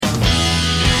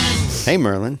Hey,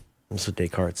 Merlin. That's what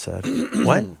Descartes said.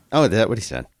 What? Oh, is that what he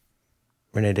said?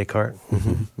 Rene Descartes.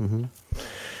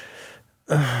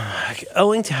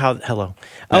 Owing to how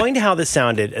this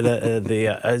sounded,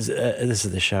 this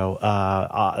is the show.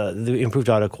 The improved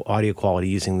audio quality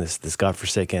using this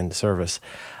godforsaken service.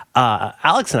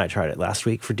 Alex and I tried it last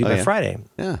week for Do by Friday.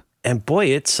 Yeah, and boy,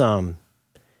 it's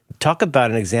talk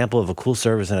about an example of a cool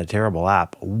service and a terrible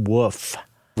app. Woof.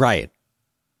 right.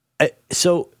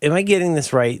 So am I getting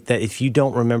this right, that if you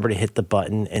don't remember to hit the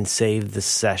button and save the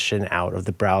session out of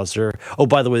the browser, oh,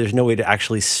 by the way, there's no way to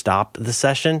actually stop the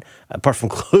session apart from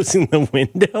closing the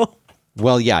window?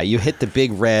 Well, yeah, you hit the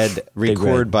big red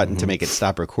record button to make it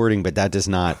stop recording, but that does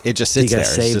not. It just sits there.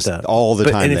 It's just all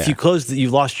the time. And if you close,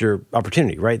 you've lost your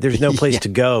opportunity, right? There's no place to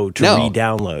go to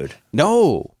re-download.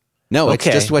 No, it's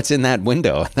just what's in that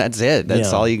window. That's it.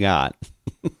 That's all you got.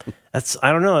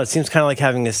 I don't know. It seems kind of like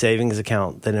having a savings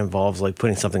account that involves like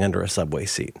putting something under a subway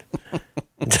seat.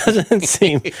 It doesn't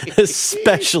seem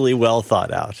especially well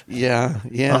thought out. Yeah.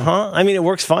 I mean, it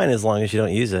works fine as long as you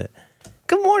don't use it.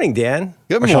 Good morning, Dan.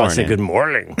 Good morning. morning. I say good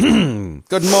morning.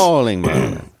 Good morning,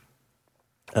 man.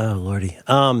 Oh, Lordy.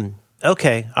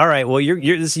 Okay. All right. Well,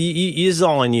 this is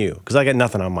all on you because I got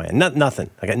nothing on my end. Nothing.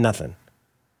 I got nothing.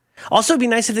 Also, it'd be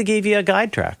nice if they gave you a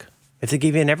guide track. If they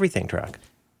gave you an everything track.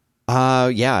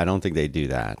 Yeah, I don't think they do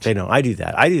that. They don't. I do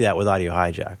that. I do that with Audio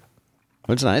Hijack.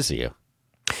 That's nice of you.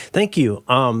 Thank you.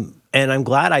 And I'm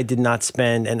glad I did not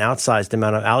spend an outsized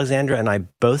amount of. Alexandra and I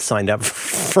both signed up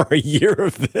for a year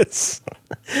of this.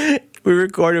 We were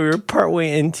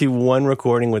partway into one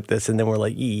recording with this, and then we're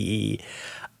like, they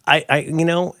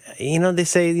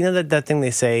say, that thing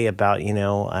they say about,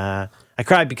 I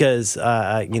cried because,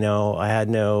 I had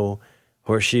no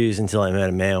horseshoes until I met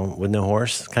a man with no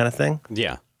horse kind of thing.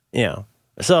 Yeah. Yeah.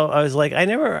 So I was like,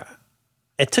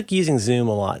 it took using Zoom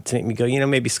a lot to make me go,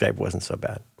 maybe Skype wasn't so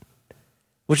bad,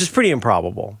 which is pretty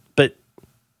improbable. But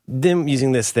them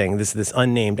using this thing, this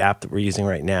unnamed app that we're using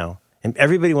right now, and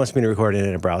everybody wants me to record it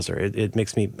in a browser. It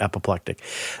makes me apoplectic.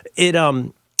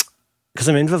 Because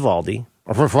I'm in Vivaldi.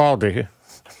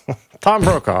 Tom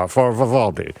Brokaw for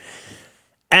Vivaldi.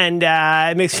 And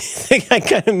it makes me think I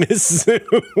kind of miss Zoom.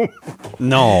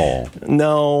 No. Dan,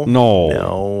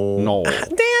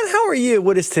 how are you?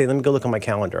 What is today? Let me go look on my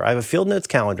calendar. I have a Field Notes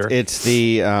calendar. It's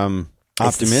the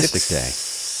optimistic day.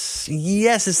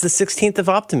 Yes, it's the 16th of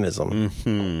optimism.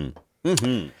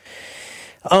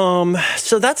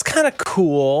 So that's kind of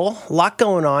cool. A lot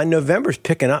going on. November's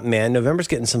picking up, man. November's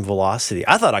getting some velocity.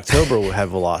 I thought October would have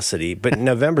velocity, but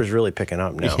November's really picking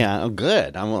up now. Yeah,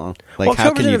 good. How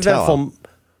can you tell?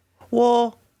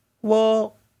 Well,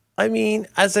 I mean,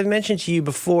 as I've mentioned to you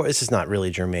before, this is not really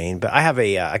germane, but I have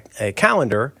a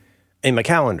calendar in my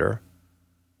calendar,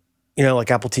 like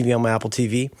Apple TV on my Apple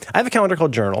TV. I have a calendar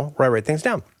called Journal where I write things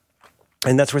down.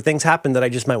 And that's where things happen that I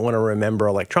just might want to remember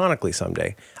electronically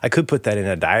someday. I could put that in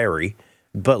a diary,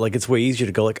 but it's way easier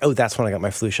to go that's when I got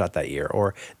my flu shot that year,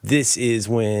 or this is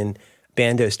when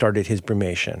Bando started his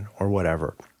brumation, or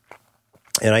whatever.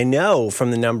 And I know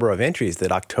from the number of entries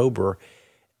that October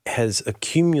has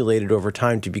accumulated over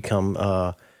time to become,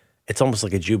 it's almost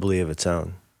like a jubilee of its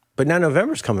own. But now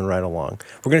November's coming right along.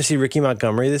 We're going to see Ricky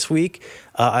Montgomery this week.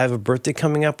 I have a birthday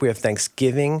coming up. We have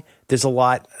Thanksgiving. There's a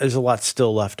lot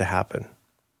still left to happen.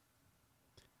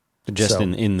 Just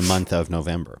in the month of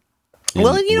November. And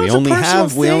well, we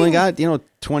only got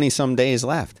 20 some days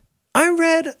left. I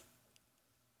read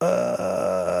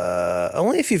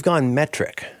only if you've gone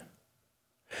metric.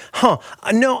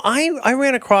 No, I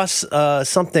ran across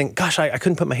something. Gosh, I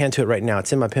couldn't put my hand to it right now.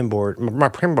 It's in my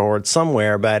pinboard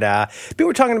somewhere. But people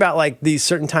were talking about these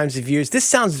certain times of years. This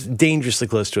sounds dangerously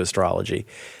close to astrology.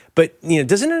 But,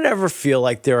 doesn't it ever feel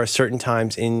like there are certain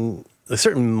times in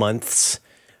certain months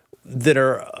that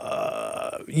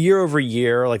are year over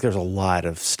year, there's a lot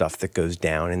of stuff that goes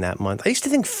down in that month? I used to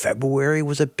think February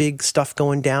was a big stuff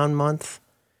going down month.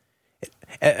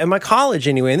 At my college,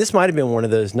 anyway, and this might have been one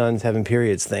of those nuns having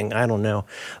periods thing. I don't know.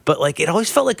 But, it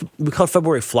always felt like we called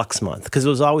February Flux Month because it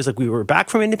was always we were back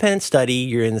from independent study.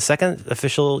 You're in the second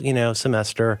official,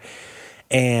 semester.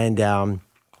 And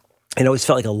it always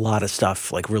felt like a lot of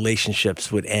stuff,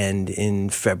 relationships would end in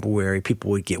February.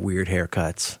 People would get weird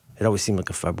haircuts. It always seemed like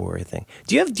a February thing.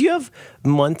 Do you have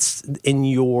months in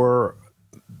your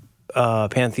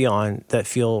pantheon that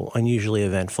feel unusually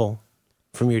eventful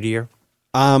from year to year?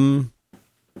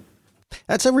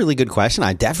 That's a really good question.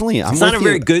 It's not a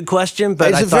very good question,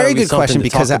 but it's a very good question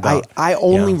because I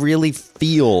only really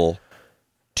feel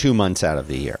 2 months out of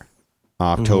the year,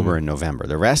 October and November.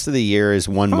 The rest of the year is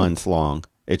 1 month long.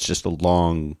 It's just a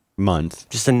long month.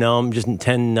 Just 10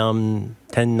 numb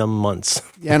months.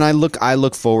 And I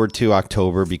look forward to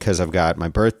October because I've got my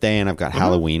birthday and I've got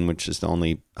Halloween, which is the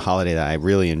only holiday that I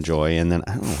really enjoy. And then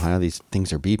I don't know how these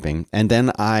things are beeping. And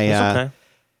then I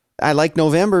like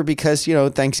November because,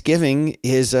 Thanksgiving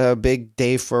is a big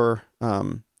day for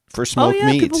smoked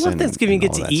meats. People love Thanksgiving. You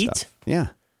get to eat. Stuff. Yeah.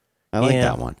 I like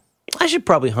that one. I should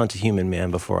probably hunt a human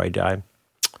man before I die.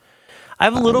 I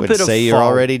have a little bit of say you're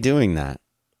already doing that.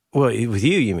 Well, with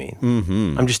you mean?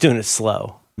 Mm-hmm. I'm just doing it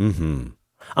slow. Mm-hmm.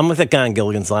 I'm with that guy on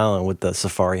Gilligan's Island with the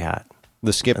safari hat.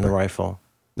 The skipper. And the rifle.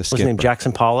 The skipper. What's his name?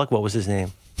 Jackson Pollock? What was his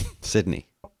name? Sydney.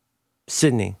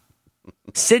 Sydney.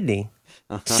 Sydney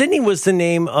was the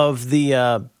name of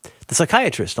the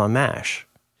psychiatrist on MASH.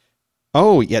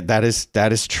 Oh, yeah, that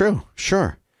is true.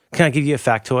 Sure. Can I give you a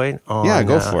factoid? Yeah,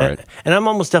 go for it. And I'm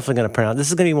almost definitely going to pronounce. This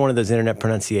is going to be one of those internet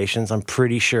pronunciations. I'm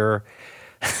pretty sure.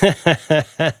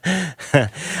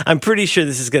 I'm pretty sure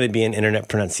this is going to be an internet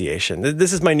pronunciation.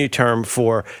 This is my new term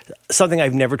for something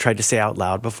I've never tried to say out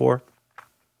loud before.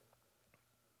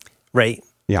 Right?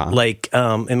 Yeah. Like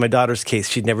in my daughter's case,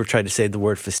 she'd never tried to say the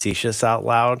word facetious out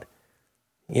loud.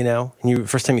 And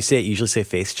first time you say it, you usually say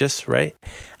facetious, right?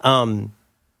 You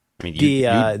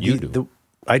do.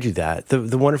 I do that.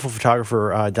 The wonderful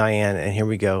photographer Diane, and here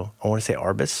we go. I want to say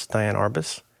Arbus, Diane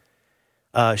Arbus.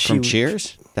 From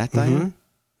Cheers? That Diane? Mm-hmm.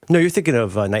 No, you're thinking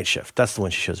of Night Shift. That's the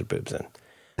one she shows her boobs in.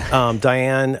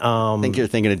 Diane. I think you're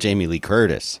thinking of Jamie Lee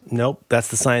Curtis. Nope, that's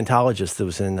the Scientologist that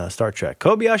was in Star Trek.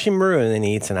 Kobayashi Maru, and then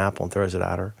he eats an apple and throws it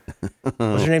at her.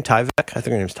 What's her name? Tyvek? I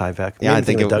think her name's Tyvek. Yeah, I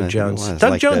think it was Doug Jones. It was.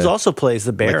 Doug Jones also plays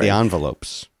the bear. Like the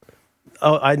Envelopes.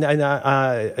 Oh,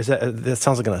 that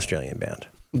sounds like an Australian band.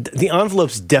 The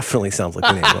Envelopes definitely sounds like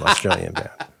the name of an Australian band.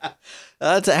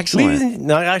 That's excellent.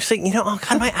 No, actually, oh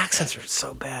God, my accents are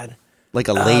so bad. Like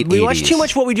a late 80s. We watched too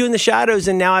much What We Do in the Shadows,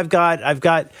 and now I've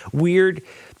got weird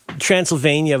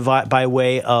Transylvania by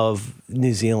way of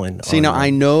New Zealand. See, now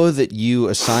I know that you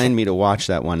assigned me to watch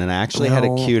that one, and I actually had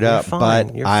it queued up,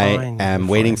 but I am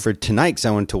waiting for tonight because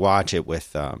I want to watch it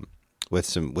with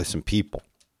some people.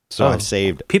 So I've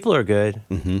saved. People are good.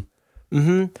 Mm-hmm.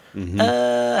 Mm-hmm. Mm-hmm.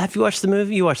 Have you watched the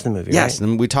movie? You watched the movie, yes, right?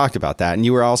 And we talked about that, and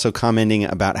you were also commenting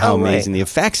about how amazing the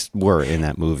effects were in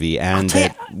that movie, and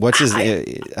that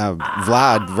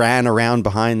Vlad ran around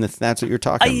behind that's what you're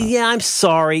talking about. Yeah, I'm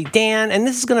sorry, Dan, and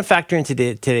this is going to factor into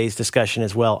today's discussion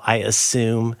as well, I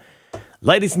assume.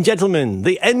 Ladies and gentlemen,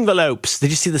 the envelopes. Did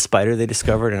you see the spider they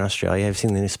discovered in Australia? Have you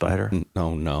seen the new spider?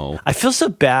 No. I feel so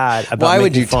bad about Why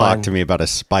would you fun. talk to me about a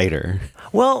spider?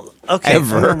 Well, okay.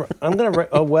 Ever. I'm going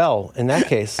to in that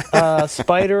case.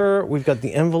 Spider, we've got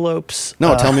the envelopes.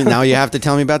 No, tell me now. You have to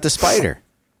tell me about the spider.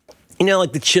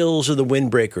 Like the Chills or the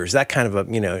Windbreakers, that kind of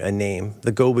a name.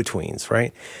 The Go-Betweens,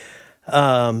 right?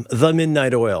 The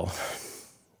Midnight Oil.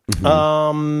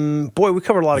 Mm-hmm. Boy, we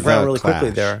covered a lot of ground really quickly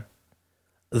there.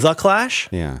 The Clash?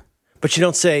 Yeah. But you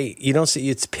don't say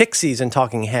it's Pixies and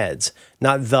Talking Heads,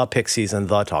 not the Pixies and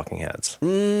the Talking Heads.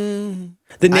 Mm.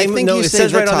 The name, it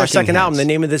says right on their second album, the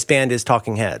name of this band is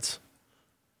Talking Heads.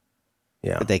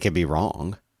 Yeah. But they could be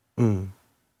wrong. Mm.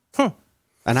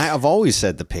 And I've always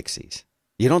said the Pixies.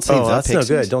 You don't say the that's Pixies.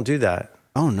 No good. Don't do that.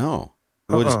 Oh, no.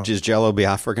 Is Jello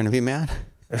Biafra going to be mad?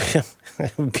 It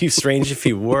would be strange if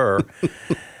he were.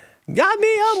 Got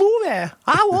me a movie.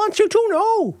 I want you to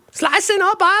know. Slicing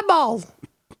up eyeballs.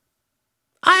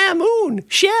 I am Moon.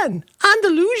 Shen.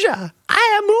 Andalusia.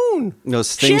 I am Moon.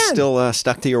 Those things still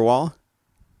stuck to your wall?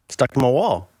 Stuck to my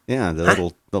wall. Yeah,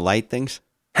 the light things.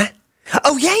 Huh?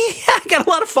 Oh, yeah. I got a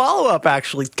lot of follow-up,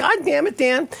 actually. God damn it,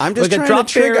 Dan. I'm just trying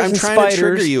to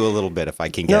trigger you a little bit if I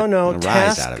can get a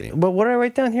rise out of you. But what did I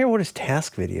write down here? What is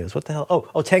task videos? What the hell?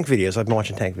 Oh, tank videos. I've been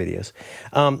watching tank videos.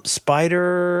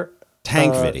 Spider...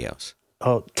 Tank videos.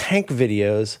 Oh, tank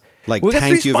videos. Like,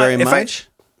 thank you very much?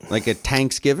 Like a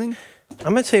Thanksgiving?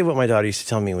 I'm going to tell you what my daughter used to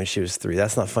tell me when she was 3.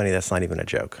 That's not funny. That's not even a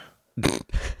joke.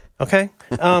 Okay?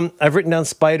 I've written down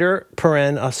Spider,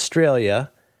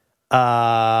 Australia. You're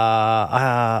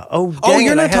not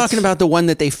talking about the one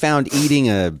that they found eating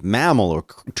a mammal or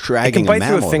dragging a mammal. It can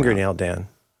bite through a fingernail, Dan.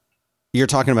 You're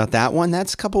talking about that one?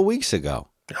 That's a couple weeks ago.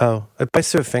 Oh, it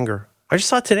bites through a finger. I just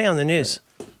saw it today on the news.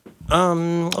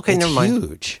 Okay, never mind. It's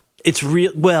huge. It's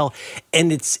real. Well,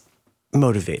 and it's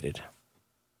motivated.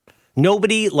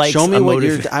 Nobody likes. Show me what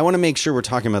you're. I want to make sure we're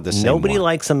talking about the same Nobody one.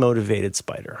 likes a motivated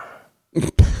spider. I'm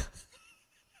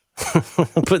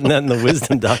putting that in the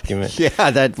wisdom document.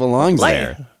 Yeah, that belongs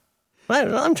there.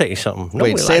 I'm telling you something.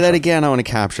 Wait, say that again. I want to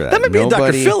capture that. That might be a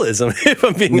Dr. Philism, if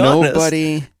I'm being honest.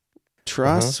 Nobody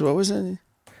trusts. What was it?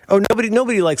 Oh,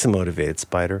 nobody likes a motivated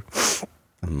spider.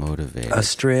 Motivated.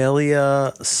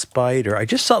 Australia spider. I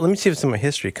just saw. Let me see if it's in my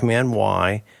history. Command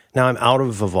Y. Now I'm out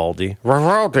of Vivaldi.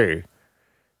 Vivaldi.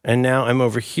 And now I'm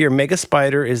over here. Mega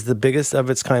Spider is the biggest of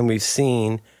its kind we've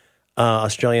seen,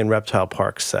 Australian Reptile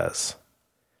Park says.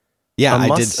 Yeah,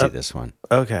 I did see this one.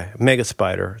 Okay, Mega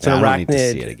Spider. It's an arachnid. I don't need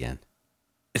to see it again.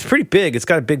 It's pretty big. It's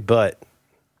got a big butt.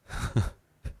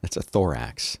 It's a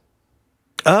thorax.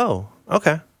 Oh,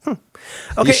 okay.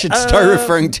 Okay, you should start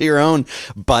referring to your own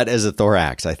butt as a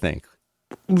thorax, I think.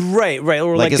 Right.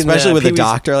 Or like especially with a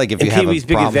doctor, like if you have Pee-wee's a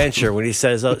Big problem. Adventure, when he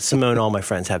says, Simone, all my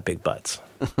friends have big butts.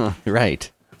 Right.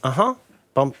 Uh-huh.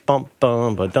 Bum, bum,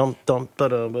 bum, ba-dum, dum,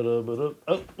 ba-dum, ba-dum, ba-dum.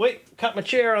 Oh, wait, caught my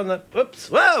chair on the, oops,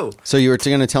 whoa. So you were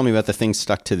going to tell me about the thing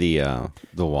stuck to the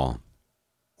wall.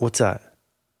 What's that?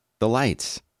 The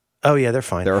lights. Oh, yeah, they're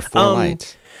fine. There are 4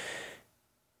 lights.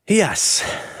 Yes.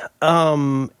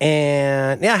 And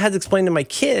yeah, I had to explain to my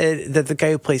kid that the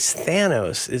guy who plays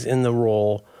Thanos is in the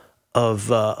role of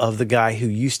the guy who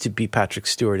used to be Patrick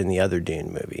Stewart in the other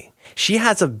Dune movie. She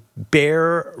has a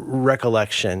bare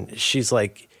recollection. She's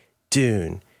like,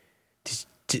 Dune,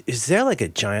 is there like a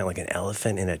giant, like an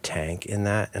elephant in a tank in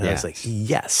that? And I was like,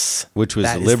 yes. Which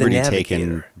was liberty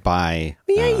taken by...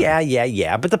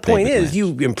 Yeah. But the point is,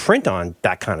 you imprint on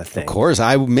that kind of thing. Of course.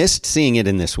 I missed seeing it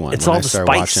in this one. It's all the spice.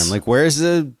 Watching. I'm like, where's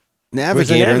the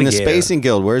navigator in the Spacing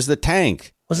Guild? Where's the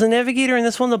tank? Was the navigator in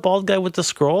this one the bald guy with the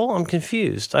scroll? I'm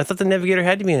confused. I thought the navigator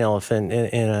had to be an elephant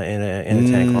in a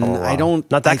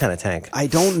tank. Not that kind of tank. I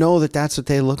don't know that that's what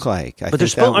they look like. But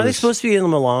are they supposed to be in the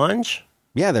melange?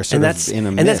 Yeah, they're sort of in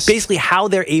a mist. And that's basically how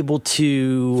they're able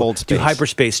to do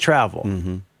hyperspace travel.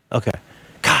 Mm-hmm. Okay.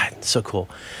 God, so cool.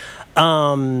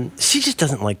 She just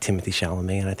doesn't like Timothée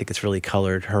Chalamet, and I think it's really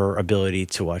colored her ability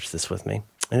to watch this with me,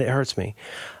 and it hurts me.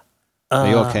 Are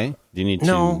you okay? Do you need to?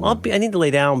 No, I need to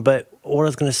lay down. But what I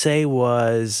was going to say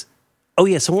was,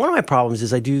 so one of my problems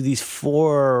is I do these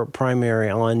 4 primary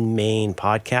on main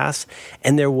podcasts,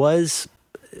 and there was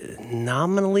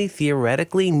nominally,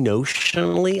 theoretically,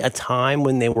 notionally a time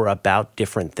when they were about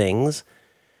different things.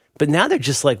 But now they're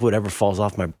just like whatever falls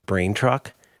off my brain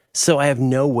truck. So I have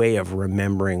no way of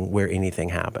remembering where anything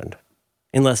happened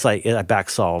unless I back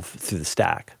solve through the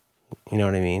stack. You know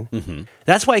what I mean? Mm-hmm.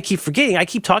 That's why I keep forgetting. I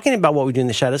keep talking about What We Do in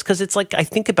the Shadows because it's like I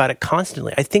think about it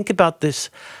constantly. I think about this.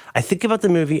 I think about the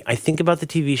movie. I think about the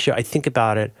TV show. I think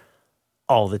about it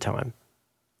all the time.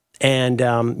 And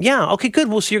okay, good.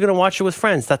 Well, so you're going to watch it with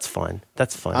friends. That's fun.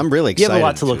 I'm really excited. You have a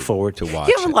lot to look forward to watch.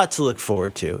 You have a lot to look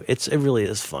forward to. It really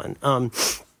is fun.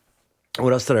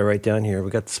 What else did I write down here?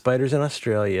 We got the spiders in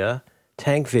Australia,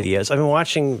 tank videos. I've been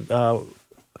watching.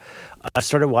 I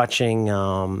started watching.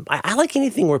 I like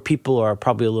anything where people are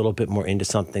probably a little bit more into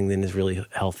something than is really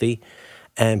healthy.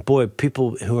 And boy,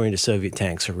 people who are into Soviet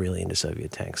tanks are really into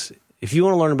Soviet tanks. If you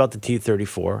want to learn about the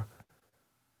T-34,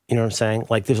 you know what I'm saying?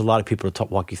 Like, there's a lot of people to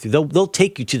walk you through. They'll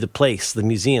take you to the place, the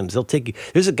museums. They'll take you.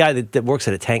 There's a guy that works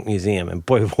at a tank museum, and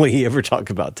boy, will he ever talk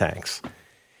about tanks.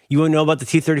 You want to know about the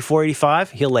T-34-85?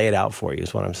 He'll lay it out for you,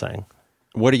 is what I'm saying.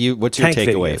 What's your tank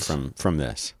takeaway videos from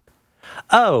this?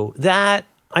 Oh,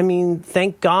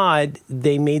 thank God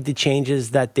they made the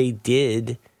changes that they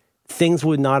did. Things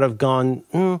would not have gone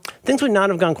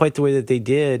quite the way that they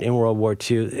did in World War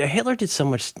II. Hitler did so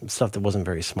much stuff that wasn't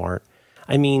very smart.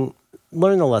 I mean,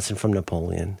 learn the lesson from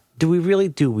Napoleon. Do we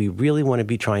really want to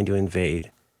be trying to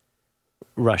invade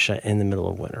Russia in the middle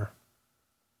of winter?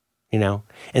 You know,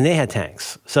 and they had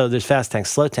tanks. So there's fast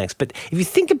tanks, slow tanks. But if you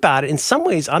think about it, in some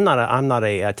ways, I'm not a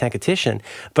tanketician,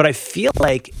 but I feel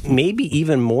like maybe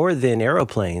even more than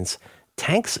aeroplanes,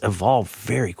 tanks evolved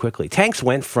very quickly. Tanks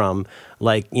went from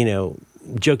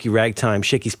jokey ragtime,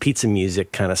 Shakey's Pizza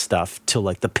music kind of stuff to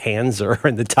like the Panzer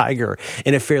and the Tiger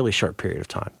in a fairly short period of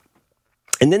time.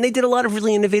 And then they did a lot of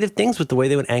really innovative things with the way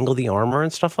they would angle the armor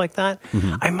and stuff like that.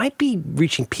 Mm-hmm. I might be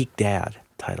reaching peak dad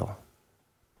title.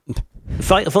 If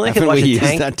only I could watch a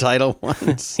tank. That title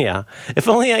once. Yeah. If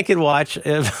only I could watch.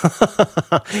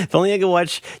 If only I could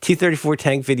watch T-34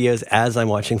 tank videos as I'm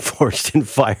watching Forged in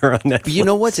Fire on Netflix. You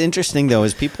know what's interesting though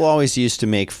is people always used to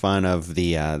make fun of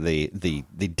the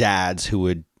dads who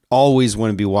would always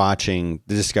want to be watching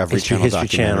the Discovery Channel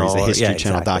documentaries, the History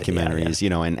Channel documentaries. Yeah. You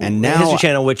know, and now the History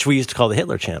Channel, which we used to call the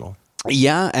Hitler Channel.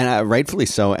 Yeah, and rightfully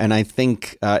so. And I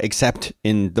think, except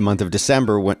in the month of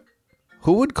December,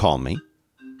 who would call me?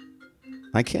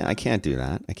 I can't do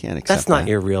that. I can't accept That's not that.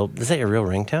 your real. Is that your real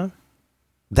ringtone?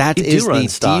 That is the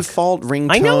default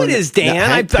ringtone. I know it is,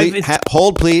 Dan.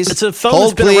 Hold, please. It's a phone.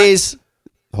 Hold, please.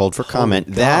 Hold for comment.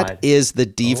 God. That is the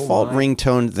default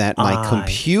ringtone that my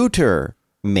computer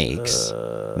makes,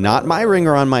 not my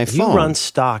ringer on my phone. You run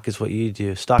stock, is what you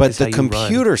do. Stock, but is how the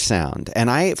computer sound,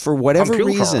 and for whatever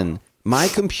reason, my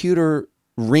computer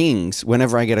rings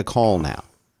whenever I get a call now.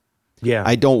 Yeah.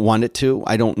 I don't want it to.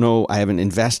 I don't know. I haven't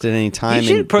invested any time. You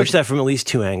should approach that from at least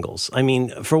two angles. I mean,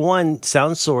 for one,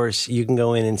 sound source, you can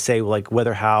go in and say like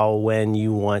whether, how, when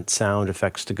you want sound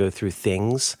effects to go through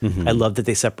things. Mm-hmm. I love that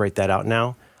they separate that out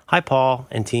now. Hi, Paul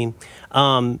and team.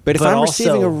 But if I'm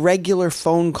receiving a regular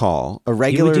phone call,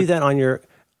 you would do that on your.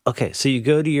 Okay, so you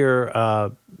go to your.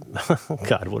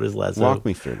 God, what is Lazo? Walk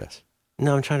me through this.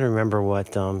 No, I'm trying to remember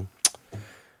what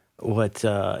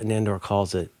Nandor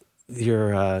calls it.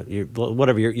 Your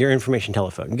information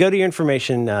telephone. Go to your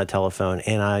information telephone,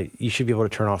 and you should be able to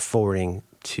turn off forwarding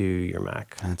to your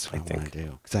Mac. That's what I want to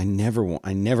do, because I never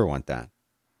want that.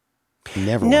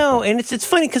 Never. No, want that. And it's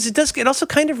funny because it also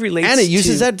kind of relates, and it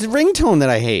uses that ringtone that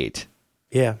I hate.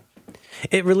 Yeah.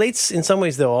 It relates in some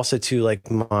ways, though, also to like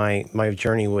my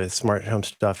journey with smart home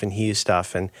stuff and Hue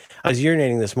stuff. And I was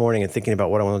urinating this morning and thinking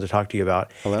about what I wanted to talk to you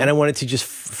about. Hello? And I wanted to just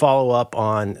follow up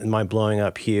on my blowing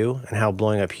up Hue and how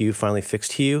blowing up Hue finally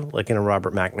fixed Hue, like in a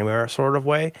Robert McNamara sort of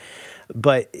way.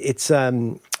 But it's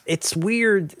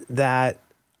weird that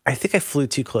I think I flew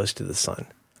too close to the sun.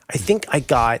 I think I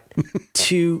got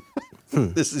too.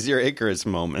 This is your Icarus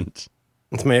moment.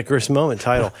 It's my Icarus moment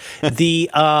title.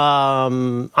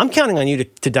 I'm counting on you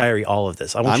to diary all of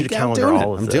this. I want you to calendar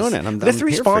all of this. I'm doing it. I'm the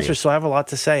three sponsors, so I have a lot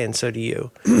to say, and so do you.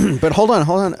 But hold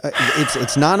on.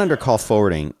 It's not under call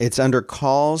forwarding. It's under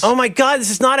calls. Oh my God,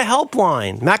 this is not a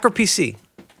helpline. Mac or PC?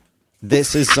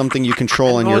 This is something you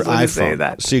control on your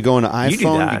iPhone. So you go into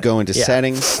iPhone, you go into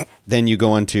settings, then you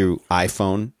go into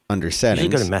iPhone under settings. You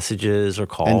go to messages or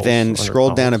calls. And then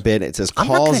scroll down a bit. It says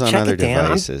calls on other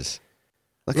devices.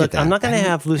 Look, I'm not going to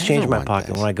have loose change in my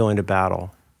pocket when I go into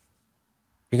battle.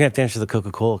 You're going to have to answer the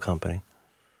Coca-Cola company.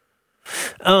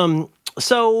 I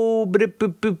think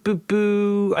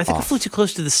I flew too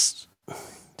close to this.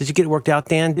 Did you get it worked out,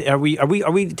 Dan? Are we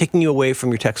taking you away from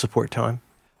your tech support time?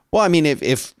 Well, I mean,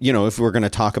 if we're going to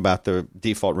talk about the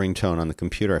default ringtone on the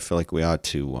computer, I feel like we ought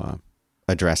to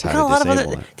address how to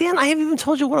disable it. Dan, I haven't even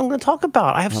told you what I'm going to talk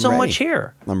about. I have so much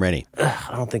here. I'm ready. I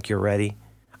don't think you're ready.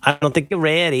 What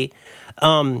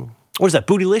is that?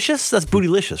 Bootylicious? That's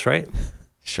Bootylicious, right?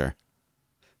 Sure.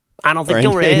 I don't think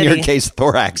you're ready. In your case,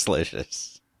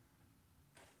 Thoraxlicious.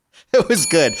 It was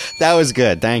good. That was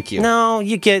good. Thank you. No,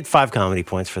 you get 5 comedy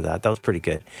points for that. That was pretty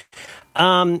good.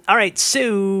 All right,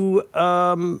 so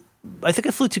I think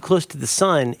I flew too close to the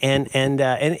sun, and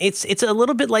it's a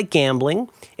little bit like gambling.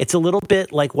 It's a little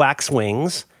bit like wax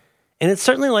wings, and it's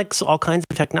certainly like all kinds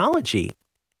of technology.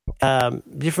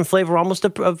 Different flavor, almost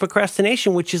of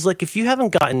procrastination, which is like if you haven't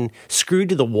gotten screwed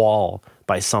to the wall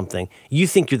by something, you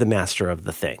think you're the master of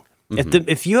the thing. Mm-hmm.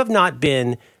 If you have not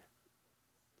been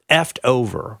effed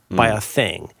over by a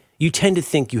thing, you tend to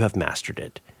think you have mastered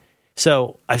it.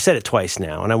 So I've said it twice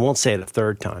now, and I won't say it a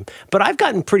third time. But I've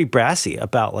gotten pretty brassy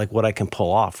about like what I can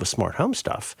pull off with smart home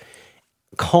stuff,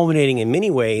 culminating in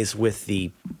many ways with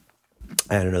the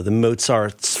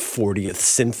Mozart's 40th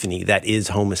Symphony that is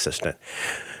Home Assistant,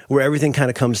 where everything kind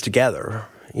of comes together,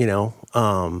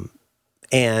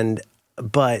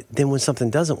 but then when something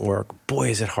doesn't work, boy,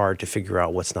 is it hard to figure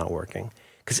out what's not working.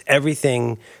 Because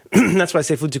everything, that's why I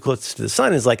say flew too close to the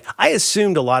sun, is like, I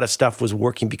assumed a lot of stuff was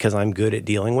working because I'm good at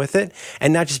dealing with it,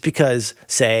 and not just because,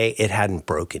 say, it hadn't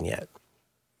broken yet.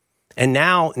 And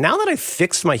now that I've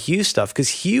fixed my Hue stuff, because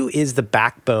Hue is the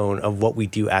backbone of what we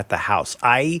do at the house.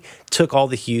 I took all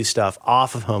the Hue stuff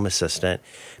off of Home Assistant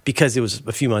because it was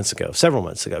several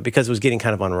months ago, because it was getting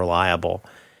kind of unreliable.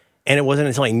 And it wasn't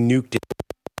until I nuked it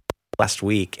last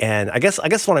week. And I guess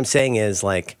what I'm saying is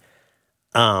like,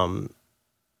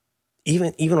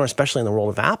 even or especially in the world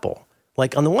of Apple,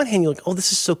 like on the one hand, you're like, oh,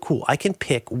 this is so cool. I can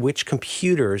pick which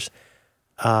computers,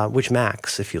 which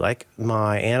Macs, if you like, and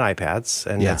iPads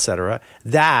and et cetera,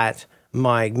 that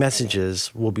my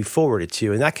messages will be forwarded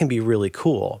to. And that can be really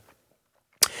cool.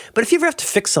 But if you ever have to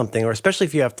fix something, or especially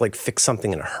if you have to like fix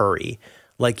something in a hurry,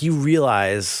 like I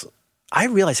realize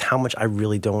how much I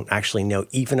really don't actually know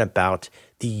even about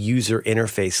the user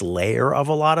interface layer of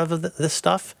a lot of this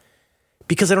stuff.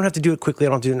 Because I don't have to do it quickly, I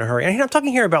don't do it in a hurry. And I'm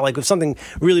talking here about like if something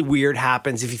really weird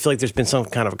happens, if you feel like there's been some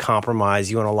kind of a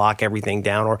compromise, you want to lock everything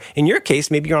down. Or in your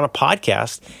case, maybe you're on a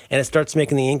podcast and it starts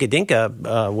making the Inca Dinka,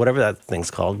 whatever that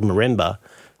thing's called, marimba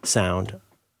sound.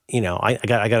 I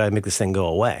got to make this thing go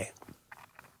away.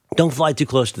 Don't fly too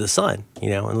close to the sun,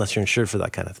 unless you're insured for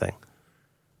that kind of thing.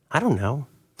 I don't know.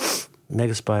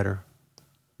 Mega spider.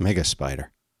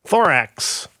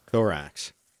 Thorax.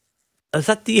 Is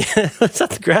that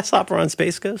the grasshopper on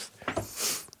Space Ghost?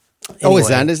 Anyway, oh, is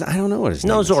that his? I don't know what his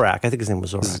name is. No, Zorak. I think his name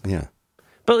was Zorak. Yeah.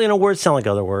 But, words sound like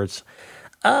other words.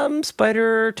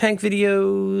 Spider tank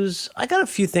videos. I got a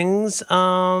few things.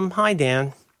 Hi,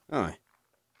 Dan. Hi.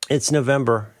 It's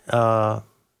November, the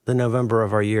November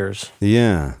of our years.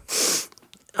 Yeah.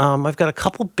 I've got a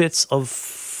couple bits of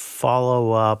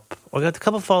follow-up. I've got a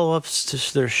couple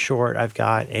follow-ups. They're short. I've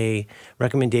got a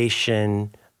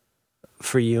recommendation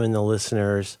for you and the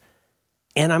listeners.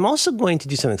 And I'm also going to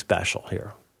do something special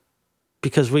here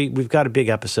because we've got a big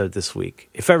episode this week.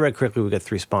 If I read correctly, we've got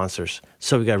 3 sponsors,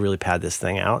 so we got to really pad this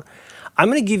thing out. I'm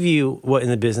going to give you what in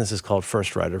the business is called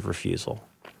first right of refusal.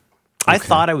 I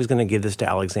thought I was going to give this to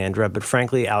Alexandra, but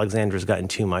frankly, Alexandra's gotten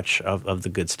too much of the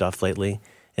good stuff lately.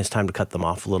 It's time to cut them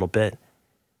off a little bit.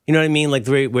 You know what I mean? Like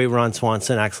the way Ron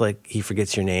Swanson acts like he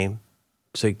forgets your name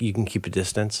so you can keep a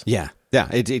distance. Yeah. Yeah.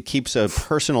 It keeps a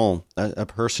personal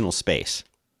space.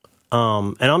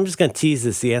 And I'm just going to tease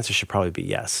this. The answer should probably be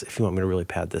yes, if you want me to really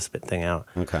pad this thing out.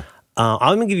 Okay.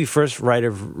 I'm going to give you first right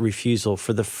of refusal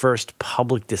for the first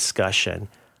public discussion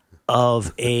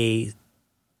of a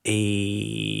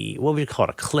what would you call it?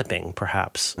 A clipping,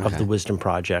 perhaps, of the Wisdom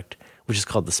Project, which is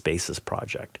called the Spaces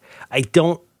Project.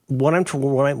 The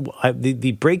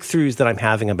breakthroughs that I'm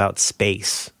having about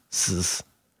spaces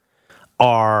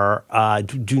are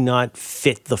do not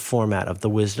fit the format of the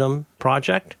Wisdom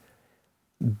Project.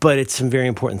 But it's some very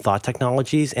important thought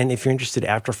technologies. And if you're interested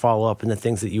after follow-up in the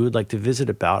things that you would like to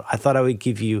visit about, I thought I would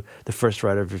give you the first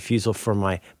right of refusal for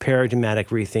my paradigmatic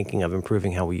rethinking of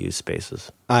improving how we use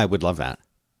spaces. I would love that.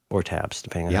 Or tabs,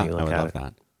 depending on how you look at it. I would love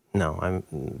that. No,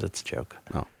 that's a joke.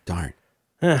 Oh, darn.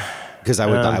 Because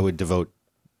I would devote...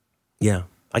 Yeah.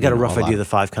 I got a rough idea of the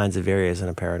 5 kinds of areas in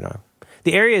a paradigm.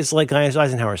 The areas, like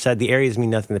Eisenhower said, the areas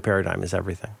mean nothing. The paradigm is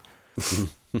everything.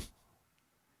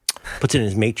 Puts it in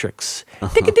his matrix.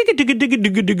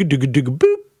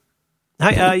 Boop.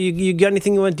 Hi, you got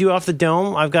anything you want to do off the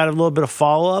dome? I've got a little bit of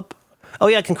follow-up. Oh,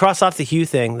 yeah, I can cross off the Hue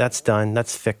thing. That's done.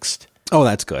 That's fixed. Oh,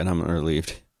 that's good. I'm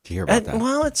relieved to hear about that.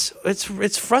 Well,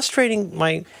 it's frustrating.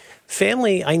 My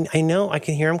family, I know, I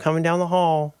can hear them coming down the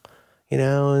hall,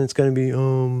 and it's going to be,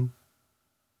 And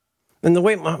the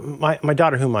way my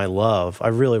daughter, whom I love, I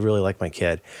really, really like my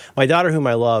kid. My daughter, whom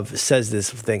I love, says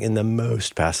this thing in the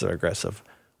most passive-aggressive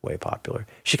way popular.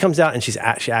 She comes out and she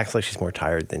acts like she's more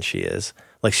tired than she is.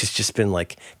 Like she's just been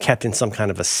kept in some kind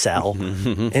of a cell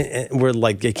and where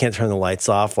you can't turn the lights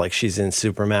off, like she's in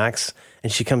Supermax.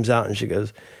 And she comes out and she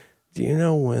goes, "Do you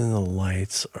know when the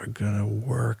lights are going to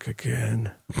work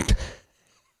again?"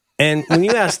 And when you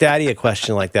ask Daddy a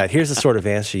question like that, here's the sort of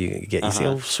answer you get. You say,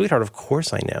 "Oh, sweetheart, of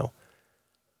course I know.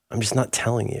 I'm just not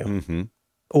telling you." Mm-hmm.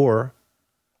 Or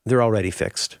they're already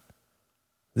fixed.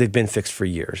 They've been fixed for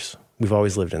years. We've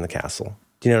always lived in the castle.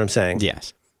 Do you know what I'm saying?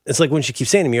 Yes. It's like when she keeps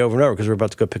saying to me over and over, because we're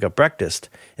about to go pick up breakfast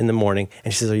in the morning,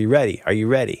 and she says, "Are you ready? Are you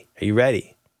ready? Are you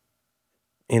ready?"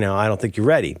 I don't think you're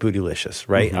ready, Bootylicious,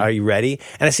 right? Mm-hmm. Are you ready?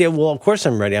 And I say, "Well, of course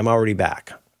I'm ready. I'm already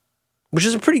back," which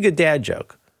is a pretty good dad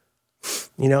joke.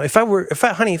 If I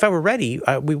were ready,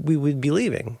 we would be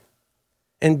leaving.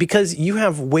 And because you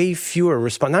have way fewer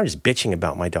not I'm just bitching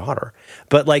about my daughter,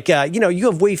 but you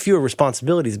have way fewer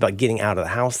responsibilities about getting out of the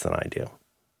house than I do.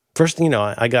 First,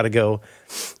 I got to go.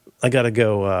 I got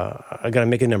to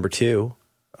make a number 2.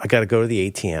 I got to go to the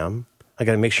ATM. I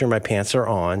got to make sure my pants are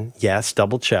on. Yes,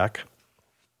 double check.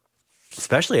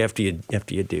 Especially after you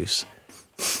deuce.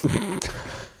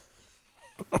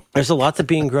 There's a lot to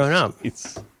being grown up.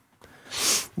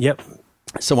 Yep.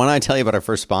 So why don't I tell you about our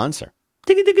first sponsor?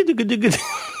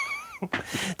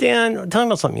 Dan, tell me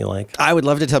about something you like. I would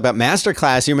love to tell about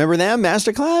Masterclass. You remember them,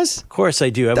 Masterclass? Of course I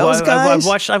do. Those guys?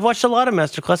 I've watched a lot of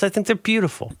Masterclass. I think they're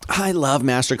beautiful. I love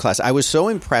Masterclass. I was so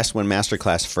impressed when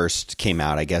Masterclass first came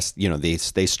out. I guess,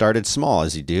 they started small,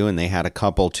 as you do, and they had a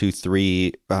couple, 2,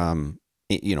 3,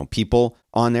 people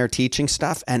on there teaching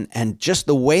stuff. And just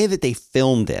the way that they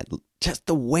filmed it, just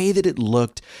the way that it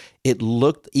looked,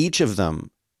 each of them,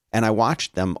 and I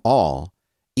watched them all,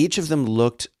 each of them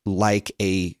looked like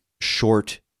a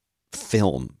short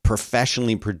film,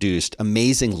 professionally produced,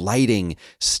 amazing lighting,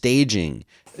 staging,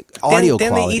 audio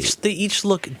quality. They each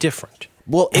look different.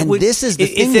 Well, this is the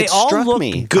thing that struck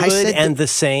me. If they all look good and the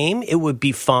same, it would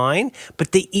be fine.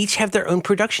 But they each have their own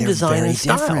production design and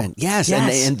style. Different. Yes.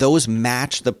 And those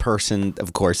match the person,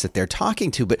 of course, that they're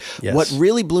talking to. But what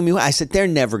really blew me away, I said, they're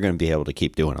never going to be able to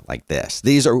keep doing it like this.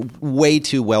 These are way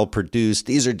too well produced.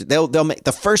 They'll make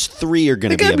the first 3 are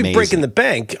going to be amazing. They're going to be breaking the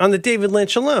bank on the David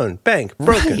Lynch alone. Bank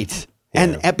broken. Right.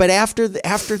 Yeah. But after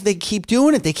they keep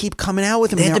doing it, they keep coming out with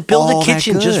them. They had to build a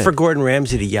kitchen just for Gordon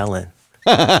Ramsay to yell in.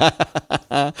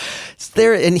 And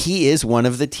he is one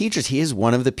of the teachers. He is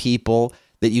one of the people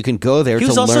that you can go there to learn. He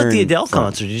was also at the Adele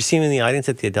concert. Did you see him in the audience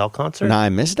at the Adele concert? No, I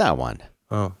missed that one.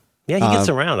 Oh. Yeah, he gets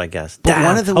around, I guess. But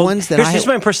one of the ones that here's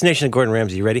my impersonation of Gordon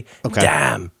Ramsay. You ready? Okay.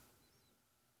 Damn.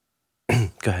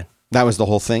 Go ahead. That was the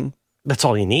whole thing? That's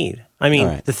all you need. I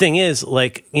mean, The thing is,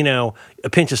 like, a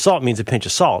pinch of salt means a pinch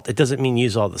of salt. It doesn't mean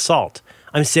use all the salt.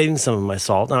 I'm saving some of my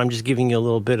salt, and I'm just giving you a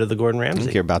little bit of the Gordon Ramsay. I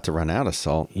think you're about to run out of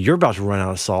salt. You're about to run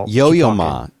out of salt. Yo-Yo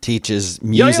Ma teaches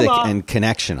music and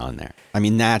connection on there. I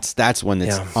mean, that's one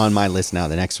that's on my list now.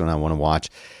 The next one I want to watch.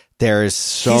 He's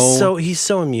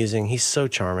so amusing. He's so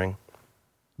charming.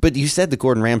 But you said the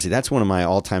Gordon Ramsay. That's one of my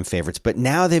all-time favorites. But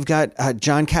now they've got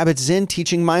Jon Kabat-Zinn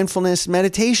teaching mindfulness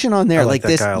meditation on there. I like that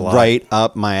this guy a lot. Right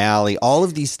up my alley. All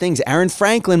of these things. Aaron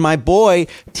Franklin, my boy,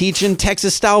 teaching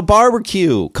Texas-style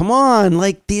barbecue. Come on.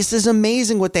 Like, this is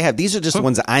amazing what they have. These are just the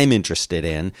ones I'm interested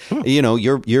in.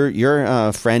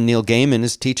 Your friend Neil Gaiman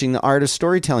is teaching the art of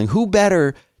storytelling. Who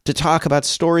better to talk about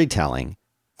storytelling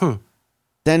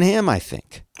than him, I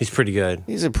think? He's pretty good.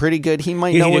 He's pretty good. He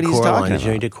might know what he's talking about. Did you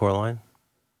know he did Coraline?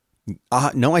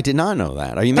 No, I did not know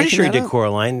that. Are you pretty making sure that he did up?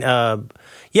 Coraline?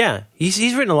 Yeah,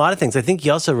 he's written a lot of things. I think he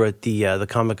also wrote the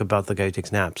comic about the guy who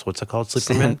takes naps. What's it called?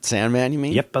 Sleeperman? Sandman, you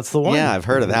mean? Yep, that's the one. Yeah, I've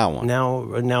heard of that one.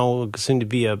 Now soon to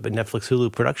be a Netflix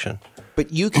Hulu production.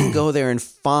 But you can go there and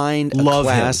find a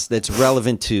class that's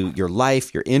relevant to your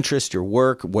life, your interest, your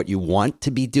work, what you want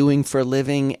to be doing for a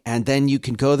living, and then you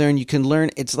can go there and you can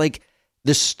learn. It's like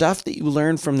the stuff that you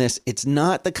learn from this, it's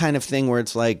not the kind of thing where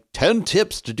it's like 10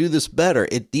 tips to do this better.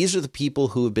 These are the people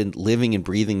who have been living and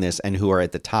breathing this and who are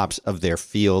at the tops of their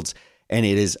fields. And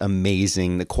it is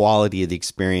amazing. The quality of the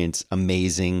experience,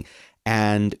 amazing.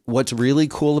 And what's really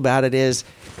cool about it is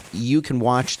you can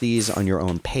watch these on your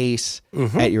own pace,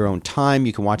 at your own time.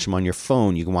 You can watch them on your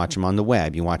phone. You can watch them on the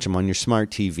web. You watch them on your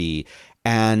smart TV.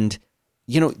 And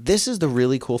this is the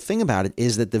really cool thing about it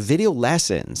is that the video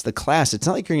lessons, the class, it's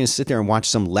not like you're going to sit there and watch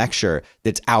some lecture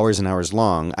that's hours and hours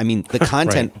long. I mean, the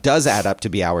content does add up to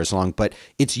be hours long, but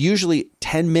it's usually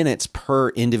 10 minutes per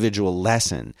individual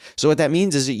lesson. So what that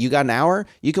means is that you got an hour,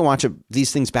 you can watch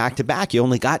these things back to back. You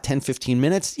only got 10, 15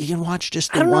 minutes. You can watch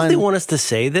just the one. I don't know if they want us to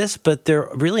say this, but they're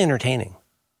really entertaining.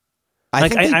 I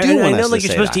think they do want us to say that. I know you're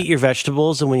supposed to eat your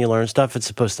vegetables, and when you learn stuff, it's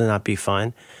supposed to not be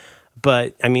fun.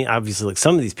 But I mean, obviously, like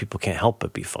some of these people can't help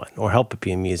but be fun or help but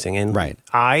be amusing. And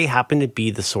I happen to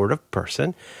be the sort of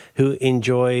person who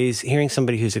enjoys hearing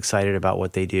somebody who's excited about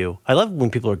what they do. I love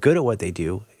when people are good at what they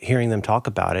do, hearing them talk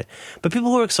about it. But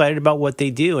people who are excited about what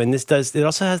they do, and it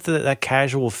also has that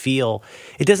casual feel.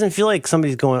 It doesn't feel like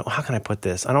somebody's going, how can I put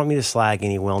this? I don't mean to slag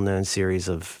any well-known series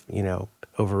of,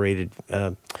 overrated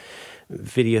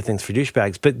video things for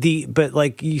douchebags, but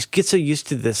like you get so used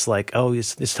to this, like, oh,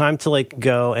 it's time to like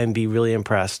go and be really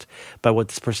impressed by what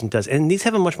this person does, and these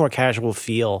have a much more casual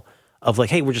feel of like,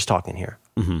 hey, we're just talking here.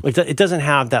 It doesn't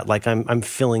have that like I'm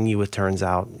filling you with turns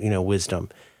out wisdom.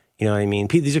 You know what I mean?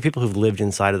 These are people who've lived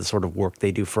inside of the sort of work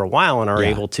they do for a while and are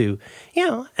able to,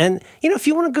 and if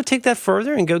you want to go take that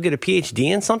further and go get a PhD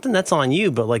in something, that's on you.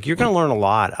 But like you're going to learn a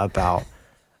lot about.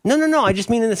 No. I just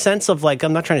mean in the sense of like,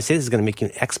 I'm not trying to say this is going to make you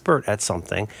an expert at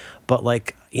something, but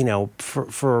like,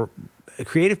 for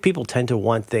creative people tend to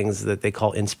want things that they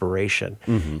call inspiration.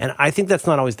 And I think that's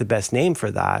not always the best name for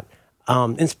that.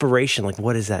 Inspiration, like,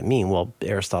 what does that mean? Well,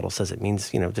 Aristotle says it means,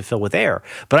 to fill with air.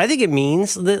 But I think it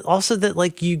means that also that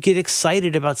like you get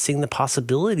excited about seeing the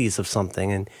possibilities of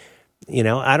something. And,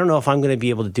 I don't know if I'm going to be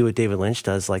able to do what David Lynch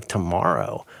does like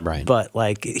tomorrow. Right. But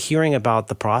like hearing about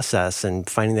the process and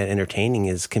finding that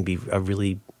entertaining can be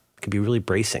really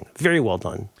bracing. Very well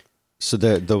done. So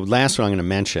the last one I'm going to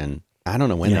mention, I don't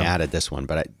know when they added this one,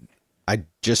 but I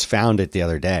just found it the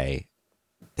other day.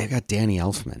 They've got Danny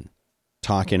Elfman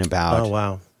talking about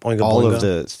all of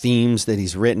the themes that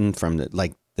he's written from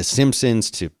the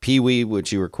Simpsons to Pee-wee,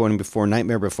 which you were quoting before,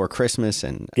 Nightmare Before Christmas,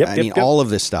 and all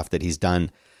of this stuff that he's done.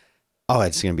 Oh,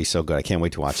 it's going to be so good. I can't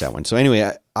wait to watch that one. So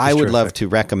anyway, I would love to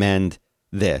recommend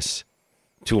this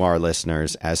to our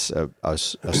listeners as a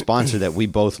sponsor that we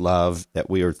both love, that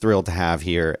we are thrilled to have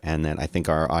here, and that I think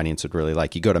our audience would really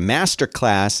like. You go to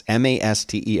Masterclass,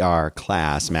 MASTER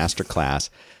class,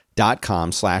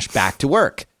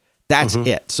 masterclass.com/back-to-work. That's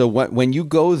it. So when you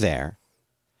go there,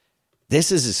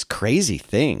 this is this crazy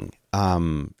thing. I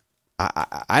don't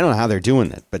know how they're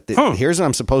doing it, but here's what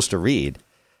I'm supposed to read.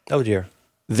 Oh, dear.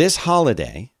 This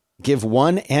holiday, give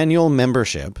one annual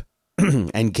membership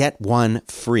and get one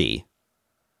free.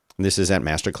 This is at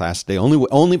Masterclass. The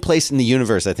only place in the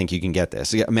universe I think you can get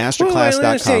this.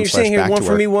 Masterclass.com/back-to-work. You're saying here, one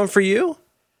for me, one for you?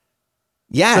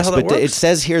 Yes, but it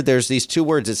says here there's these two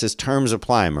words. It says terms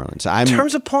apply, Merlin. So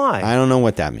terms apply. I don't know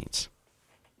what that means.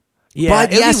 Yeah,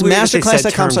 but yes,